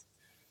 hey,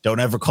 don't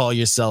ever call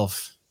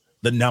yourself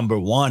the number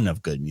 1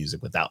 of good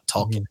music without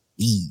talking to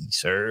me,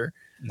 sir.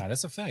 Nah,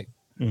 that's a fact.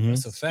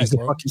 That's a fact,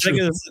 bro.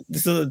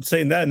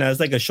 Saying that now, it's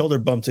like a shoulder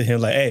bump to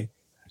him. Like, hey,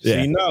 so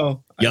you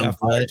know, young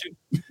blood.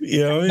 You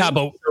know, nah,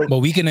 but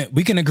we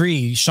can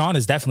agree. Sean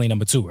is definitely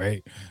number 2,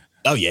 right?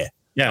 Oh yeah.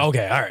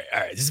 Okay. All right.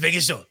 Just making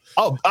sure.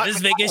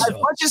 Just making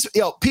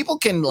sure. People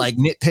can like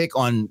nitpick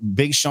on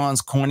Big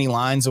Sean's corny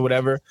lines or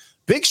whatever.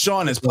 Big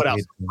Sean has put out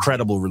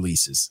incredible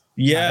releases.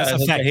 Yeah,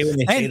 that's a fact.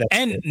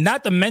 And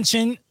not to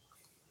mention,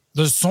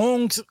 the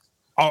songs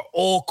are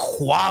all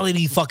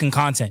quality fucking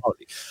content.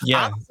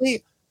 Yeah.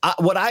 Honestly,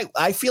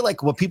 I feel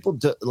like what people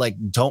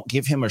don't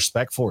give him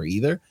respect for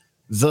either.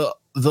 The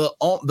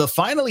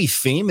Finally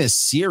Famous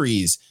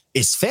series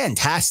is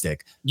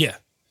fantastic. Yeah.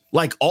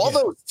 Like all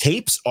those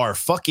tapes are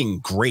fucking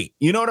great.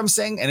 You know what I'm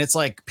saying? And it's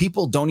like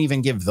people don't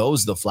even give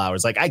those the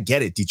flowers. Like I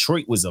get it.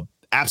 Detroit was a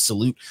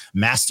absolute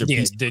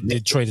masterpiece. Yeah,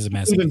 Detroit is a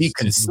masterpiece. Even be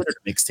considered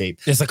a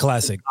mixtape. It's a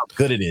classic. How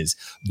good it is.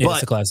 Yeah, but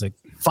it's a classic.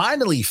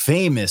 Finally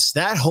Famous,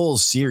 that whole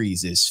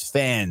series is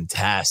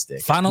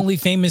fantastic. Finally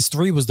Famous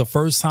 3 was the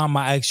first time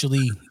I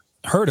actually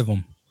heard of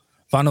him.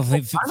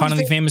 Finally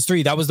Famous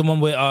 3. That was the one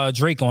with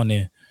Drake on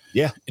there.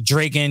 Yeah.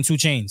 Drake and 2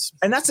 Chainz.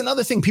 And that's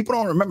another thing people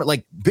don't remember.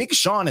 Like Big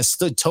Sean has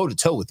stood toe to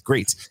toe with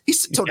greats. He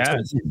stood toe to toe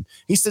with him.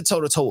 He stood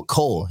toe to toe with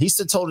Cole. He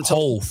stood toe to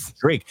toe with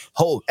Drake.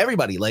 Hove.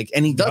 Everybody. Like,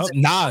 and he does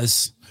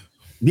Nas.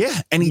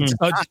 Yeah, and he does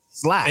not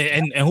slack.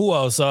 And who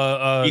else?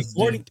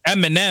 E40.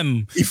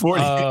 Eminem.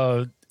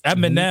 E40.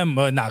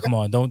 Eminem. Nah, come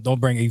on. Don't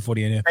bring E40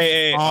 in here.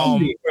 Hey,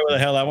 where the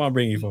hell I want to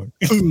bring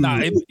E40? Nah,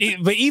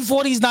 but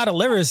E40's not a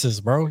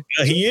lyricist, bro.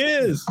 Yeah, he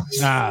is.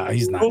 Nah,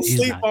 he's not. He's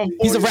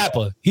a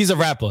rapper. He's a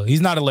rapper. He's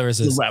not a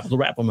lyricist. He's a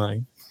rapper,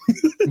 man.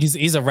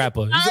 He's a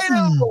rapper. I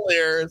know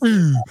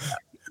lyricist.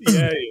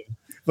 Yeah.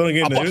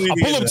 I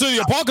pull up to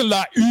your parking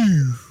lot.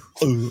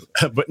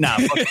 But nah,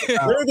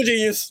 you're the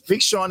genius.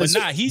 Big Sean is.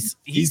 But he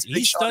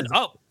stood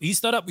up. He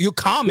stood up. You're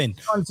Common.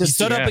 He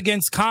stood up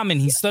against Common.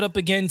 He stood up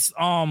against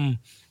Royce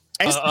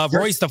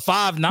the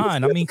 5'9". I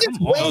mean, come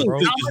on, bro.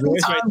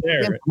 Right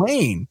there.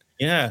 Wayne.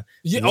 Yeah.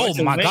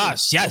 Oh my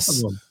gosh.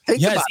 Yes.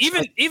 Yes.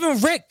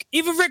 Even Rick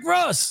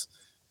Ross.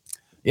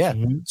 Yeah.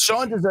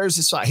 Sean deserves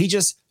his spot.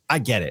 I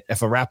get it.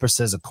 If a rapper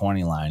says a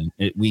corny line,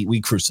 we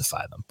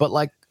crucify them. But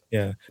like.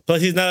 Yeah.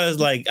 Plus, he's not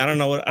as like I don't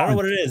know what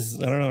it is.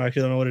 I don't know.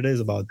 Actually, I don't know what it is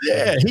about.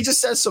 Yeah, he just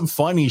says some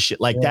funny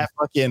shit like that.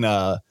 Fucking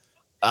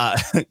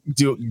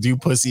do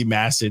pussy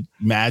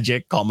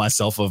magic. Call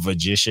myself a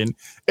magician.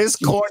 It's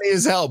corny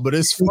as hell, but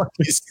it's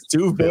fucking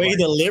stupid. The way he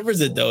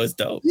delivers it though is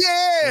dope.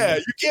 Yeah,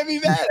 you can't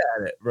be mad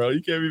at it, bro.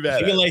 You can't be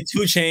mad. You can like 2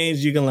 Chainz.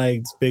 You can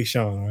like Big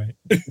Sean, right?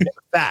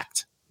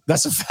 Fact.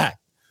 That's a fact.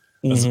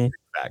 That's a big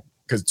fact.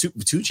 because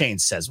 2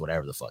 Chainz says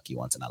whatever the fuck he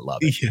wants, and I love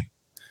it. Yeah.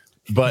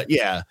 But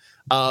yeah,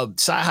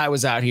 Sci-Hi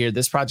was out here.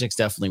 This project's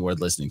definitely worth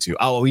listening to.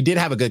 Oh, we did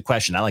have a good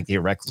question. I like to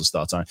hear Reckless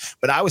thoughts on it.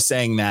 But I was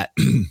saying that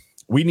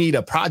we need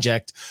a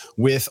project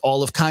with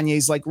all of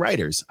Kanye's like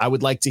writers. I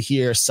would like to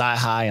hear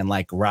Sci-Hi and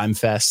like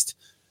Rhymefest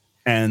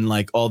and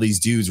like all these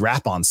dudes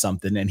rap on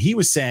something. And he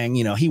was saying,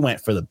 you know, he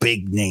went for the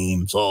big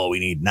names. Oh, we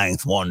need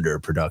Ninth Wonder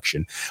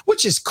production,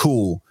 which is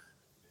cool.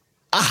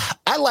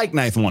 I like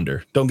Ninth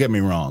Wonder. Don't get me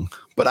wrong,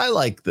 but I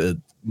like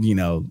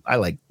I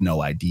like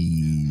No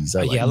IDs.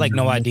 I like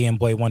No ID and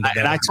Boy Wonder.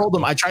 And I told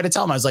him, I tried to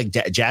tell him, I was like,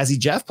 Jazzy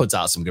Jeff puts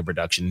out some good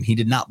production. And he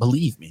did not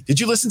believe me. Did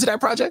you listen to that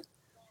project?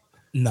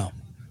 No.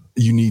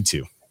 You need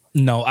to.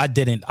 No, I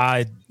didn't.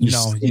 My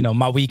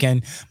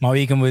weekend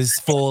was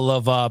full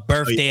of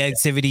birthday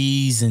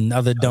activities and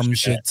other dumb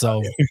shit.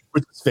 So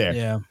which is fair.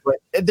 Yeah. But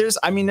there's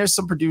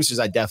some producers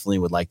I definitely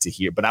would like to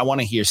hear, but I want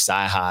to hear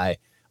Sci-Hi.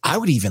 I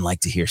would even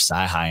like to hear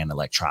Sci-Hi and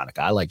Electronica.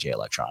 I like Jay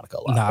Electronica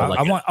a lot.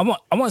 Nah, I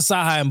want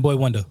Sci-Hi and Boy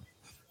Wonder.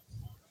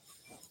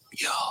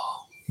 Yo.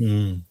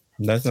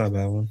 That's not a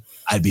bad one.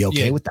 I'd be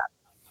okay with that.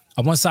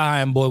 I want Sci-Hi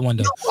and Boy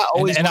Wonder.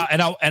 I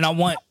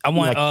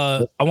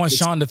want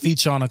Sean to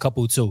feature on a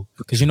couple too.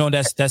 Because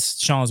that's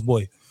Sean's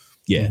boy.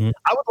 Yeah. Mm-hmm.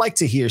 I would like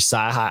to hear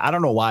Sci-Hi. I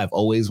don't know why I've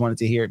always wanted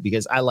to hear it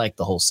because I like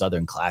the whole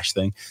Southern Clash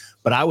thing.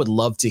 But I would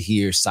love to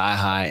hear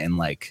Sci-Hi and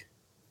like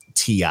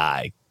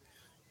T.I.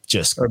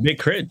 Or Big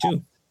Crit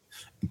too.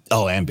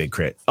 Oh, and Big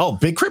Crit. Oh,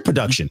 Big Crit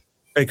production.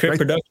 Big Crit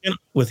production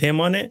with him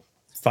on it.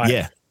 Fire.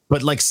 Yeah.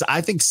 But like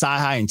I think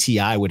Sci-Hi and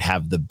T.I. would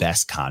have the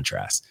best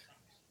contrast.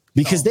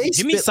 Because they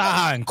give me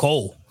Sci-Hi and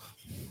Cole.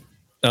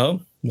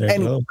 Oh,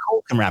 and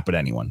Cole can rap with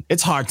anyone.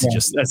 It's hard to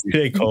just that's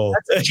J. Cole.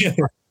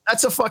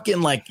 That's a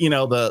fucking like, the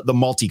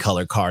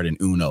multicolor card in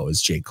Uno is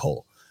J.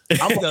 Cole.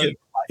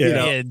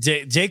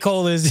 J.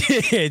 Cole is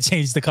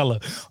changed the color.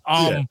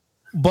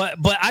 But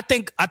I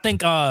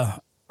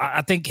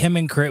think him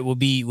and Crit will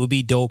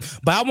be dope.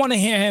 But I want to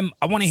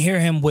hear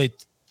him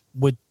with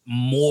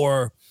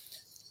more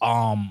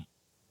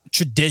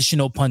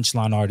traditional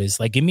punchline artists.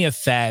 Like give me a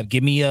Fab,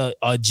 give me a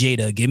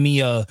Jada, give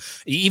me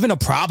even a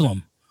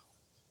Problem.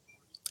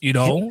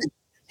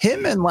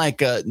 Him and like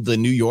the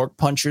New York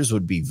punchers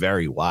would be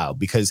very wild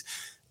because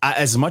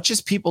as much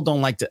as people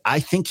don't like to, I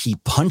think he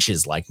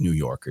punches like New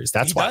Yorkers.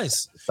 That's why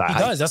he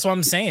does. That's what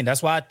I'm saying.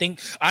 That's why I think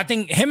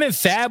him and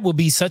Fab will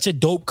be such a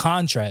dope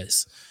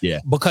contrast. Yeah,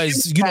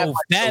 because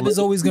Fab is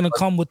always gonna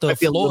come with the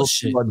floor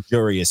shit.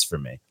 Luxurious for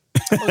me.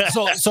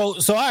 so all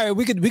right,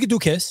 we could do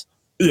Kiss.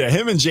 Yeah,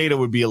 him and Jada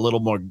would be a little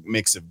more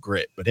mix of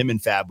grit, but him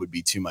and Fab would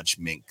be too much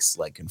minks,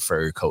 like in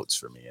fur coats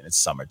for me. And it's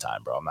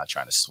summertime, bro. I'm not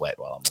trying to sweat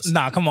while I'm listening.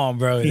 Nah, come on,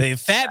 bro.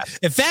 If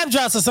Fab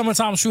drops a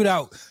summertime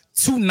shootout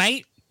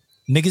tonight,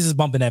 niggas is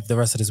bumping that for the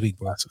rest of this week,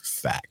 bro. That's a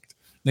fact.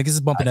 Niggas is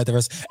bumping that the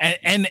rest.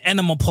 And I'm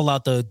gonna pull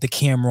out the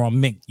camera on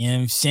Mink. You know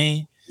what I'm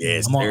saying?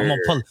 Yes, I'm gonna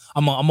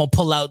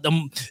pull out.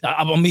 I'm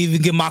gonna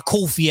even get my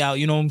Kofi out.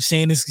 You know what I'm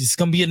saying? It's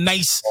gonna be a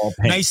nice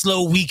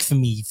little week for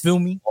me. You feel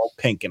me? All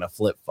pink in a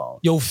flip phone.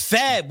 Yo,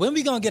 Fab, when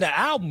we gonna get an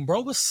album,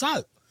 bro? What's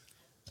up?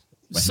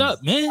 What's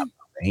up, man?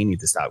 He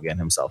needs to stop getting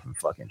himself in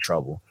fucking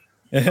trouble.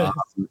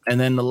 And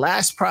then the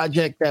last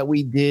project that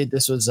we did,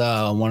 this was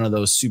one of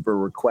those super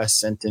requests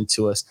sent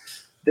into us.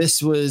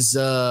 This was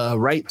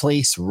Right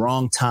Place,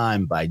 Wrong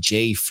Time by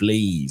Jay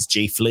Fleas.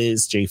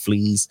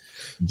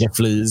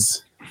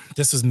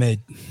 This was mid.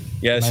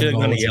 Yeah, it should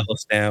have gone a yellow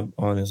stamp,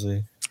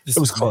 honestly. It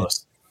was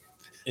close.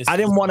 I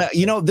didn't want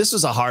to, this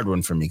was a hard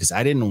one for me because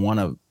I didn't want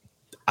to,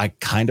 I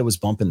kind of was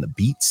bumping the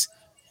beats.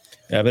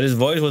 Yeah, but his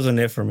voice wasn't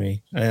it for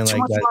me. I didn't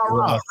like that.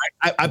 Rah,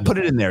 rah. I put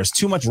it in there. It's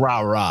too much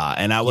rah.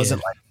 And I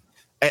wasn't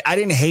like, I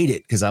didn't hate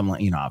it because I'm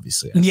like,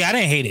 obviously. Yeah, I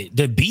didn't hate it.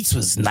 The beats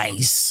was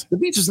nice.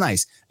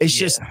 It's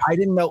just, I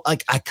didn't know,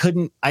 like, I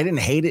didn't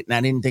hate it and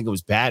I didn't think it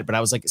was bad, but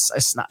I was like,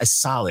 it's not, it's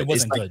solid. It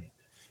wasn't good.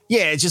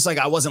 Yeah, it's just like,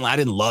 I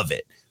didn't love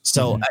it.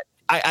 So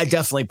I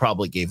definitely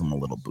probably gave him a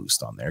little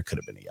boost on there. It could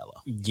have been a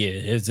yellow.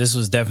 Yeah, this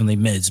was definitely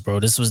mids, bro.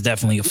 This was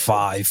definitely a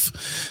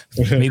 5,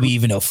 maybe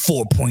even a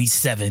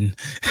 4.7.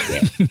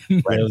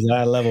 It was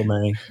that level,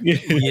 man.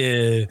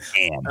 Yeah.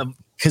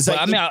 Because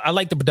I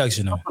like the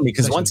production though.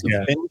 Because once you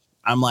finish,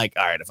 I'm like,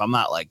 all right, if I'm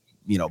not like,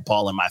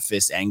 balling my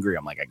fist angry,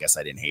 I'm like, I guess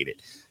I didn't hate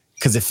it.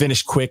 Because it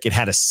finished quick. It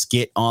had a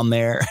skit on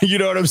there. You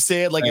know what I'm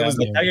saying? Like it was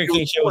the Tiger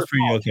King show was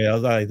pretty okay. I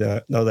was like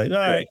that. I was like, all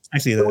right, I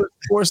see that.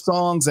 4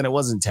 songs and it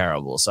wasn't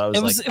terrible. So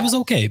it was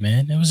okay,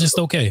 man. It was just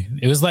okay.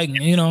 It was like,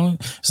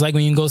 it's like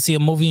when you go see a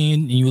movie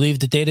and you leave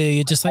the theater,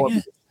 you're just like,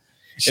 yeah.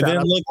 It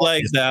didn't look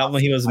like the album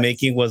he was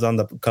making was on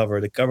the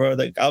cover. The cover of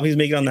the album he's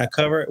making on that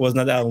cover was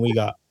not the album we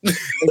got.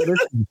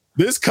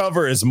 This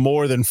cover is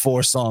more than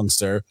 4 songs,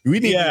 sir. You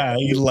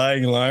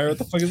lying liar. What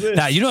the fuck is this?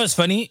 Now, you know what's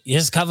funny?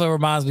 His cover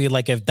reminds me of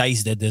like if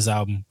Dice did this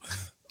album.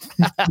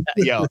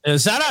 Yo,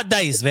 shout out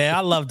Dice, man. I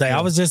love Dice.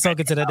 I was just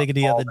talking to that nigga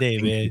the other day,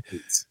 man.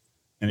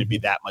 And it'd be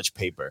that much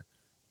paper.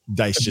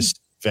 Dice just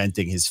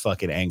venting his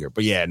fucking anger.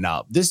 But yeah,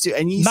 no, this dude,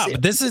 and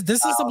but this is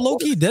some low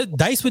key.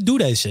 Dice would do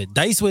that shit.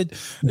 Dice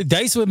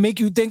would make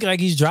you think like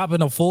he's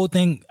dropping a full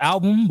thing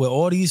album with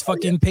all these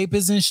fucking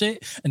papers and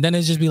shit, and then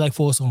it just be like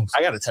 4 songs.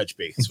 I gotta touch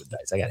base with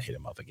Dice. I gotta hit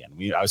him up again.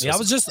 I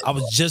was just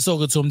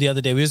talking to him the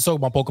other day. We was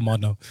talking about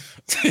Pokemon though.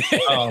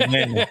 Oh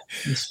man,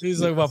 we was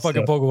talking about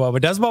fucking Pokemon.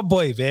 But that's my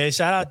boy, man.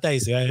 Shout out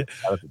Dice, man.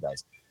 Shout out to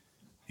Dice.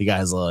 He got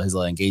his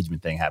little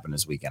engagement thing happen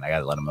this weekend. I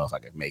got to let him know if I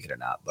could make it or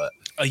not. But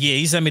yeah,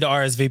 he sent me the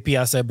RSVP.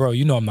 I said, bro,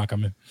 you know I'm not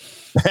coming.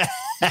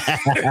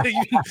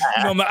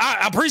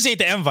 I appreciate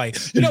the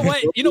invite. You know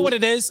what? You know what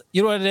it is?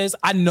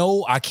 I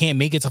know I can't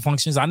make it to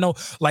functions. I know,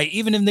 like,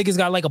 even if niggas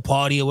got like a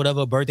party or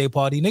whatever, a birthday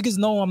party, niggas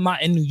know I'm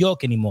not in New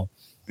York anymore.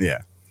 Yeah.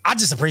 I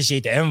just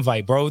appreciate the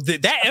invite, bro.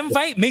 That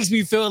invite makes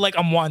me feel like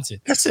I'm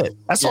wanted. That's it.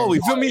 That's all we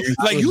feel me.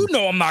 Like, you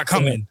know I'm not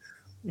coming.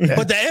 Yeah.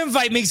 But the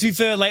invite makes me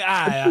feel like,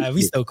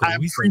 we still cool. I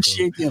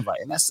appreciate the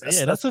invite. And that's a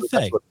fact. That's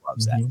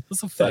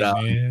a fact,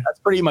 man. That's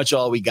pretty much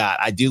all we got.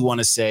 I do want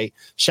to say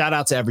shout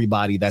out to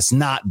everybody that's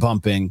not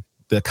bumping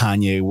the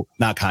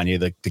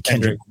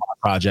Kendrick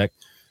project.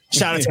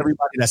 Shout out to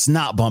everybody that's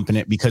not bumping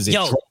it because it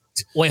dropped.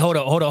 Wait, hold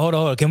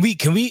on. Can we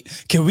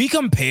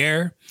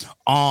compare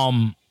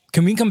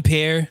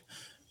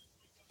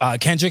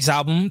Kendrick's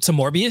album to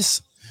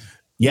Morbius?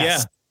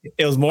 Yes. Yeah.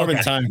 It was more than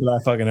time for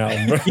that fucking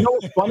album, bro.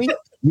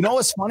 You know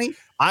what's funny?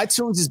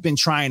 iTunes has been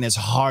trying its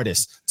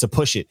hardest to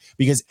push it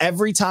because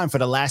every time for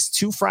the last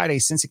 2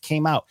 Fridays since it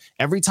came out,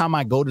 every time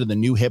I go to the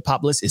new hip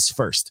hop list, it's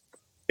first.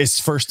 It's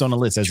first on the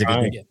list as it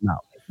came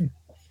out.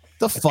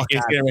 The fuck?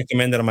 It's gonna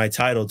recommend it on my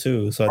title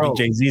too. So I think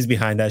Jay-Z's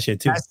behind that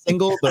shit too. That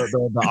single,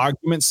 the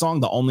argument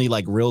song, the only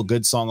like real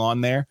good song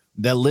on there,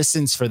 the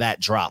listens for that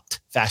dropped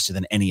faster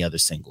than any other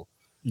single.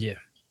 Yeah.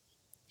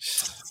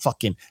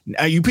 Fucking,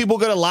 are you people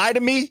gonna lie to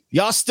me?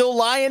 Y'all still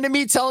lying to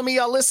me, telling me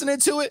y'all listening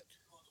to it?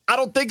 I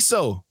don't think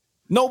so.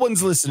 No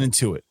one's listening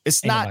to it.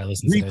 It's not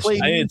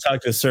replayed. I didn't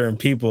talk to certain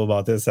people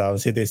about this album.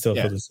 See if they still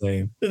feel the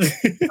same.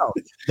 No,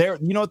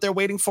 you know what they're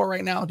waiting for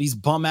right now? These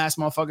bum ass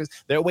motherfuckers.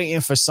 They're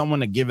waiting for someone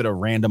to give it a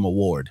random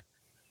award.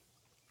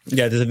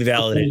 Yeah, this will be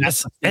validated.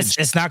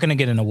 It's not gonna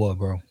get an award,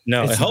 bro.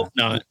 No, I hope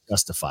not.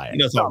 Justify it.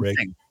 You know,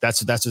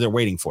 that's what they're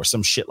waiting for.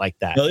 Some shit like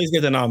that. At least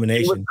get the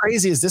nomination. What's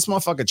crazy is this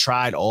motherfucker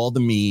tried all the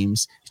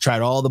memes,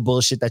 tried all the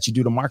bullshit that you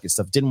do to market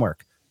stuff. Didn't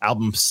work.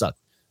 Album sucked.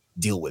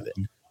 Deal with it.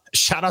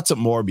 Shout out to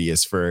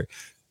Morbius for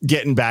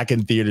getting back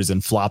in theaters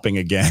and flopping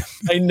again.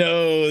 I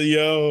know,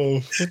 yo.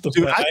 What the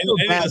Dude, fuck? I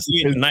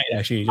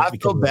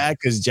feel bad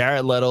because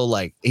Jared Leto,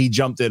 like, he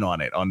jumped in on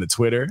it on the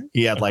Twitter.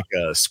 He had like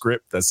a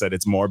script that said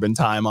it's Morbin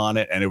time on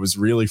it, and it was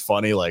really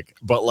funny. Like,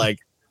 but like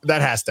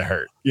that has to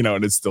hurt, you know.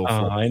 And it's still.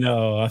 I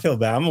know. I feel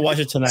bad. I'm gonna watch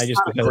it tonight.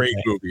 Just because. Great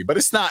movie, but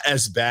it's not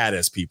as bad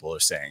as people are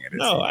saying it is.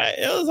 No,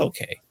 it was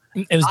okay.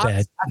 It was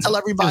bad. I tell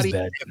everybody,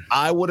 if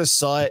I would have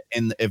saw it,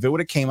 and if it would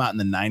have came out in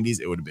the 90s,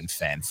 it would have been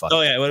fan fucking.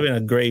 Oh yeah, it would have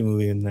been a great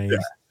movie in the 90s. Yeah.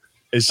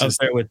 It's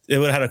just it would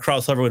have had a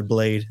crossover with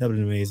Blade. That would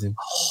have been amazing.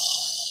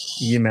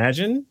 You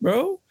imagine,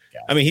 bro?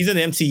 Yeah. I mean, he's in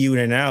the MCU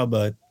right now,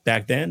 but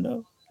back then,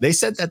 though, they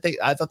said that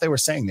I thought they were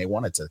saying they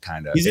wanted to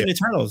kind of. He's in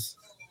Eternals.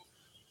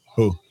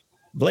 Who?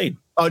 Blade.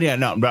 Oh yeah,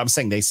 no, but I'm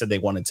saying they said they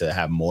wanted to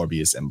have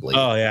Morbius and Blade.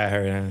 Oh yeah, I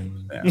heard.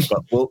 Yeah,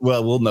 but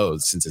we'll know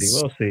since it's.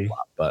 We'll see.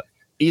 But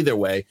either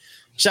way.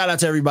 Shout out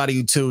to everybody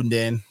who tuned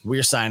in.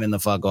 We're signing the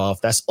fuck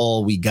off. That's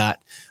all we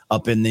got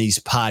up in these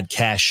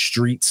podcast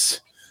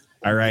streets.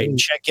 All right.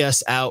 Check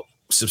us out.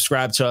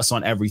 Subscribe to us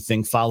on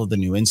everything. Follow the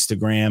new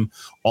Instagram,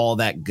 all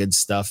that good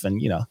stuff.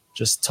 And, you know,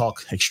 just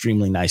talk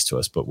extremely nice to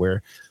us. But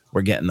we're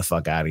getting the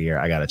fuck out of here.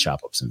 I got to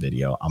chop up some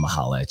video. I'm going to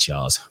holla at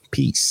y'all's.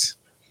 Peace.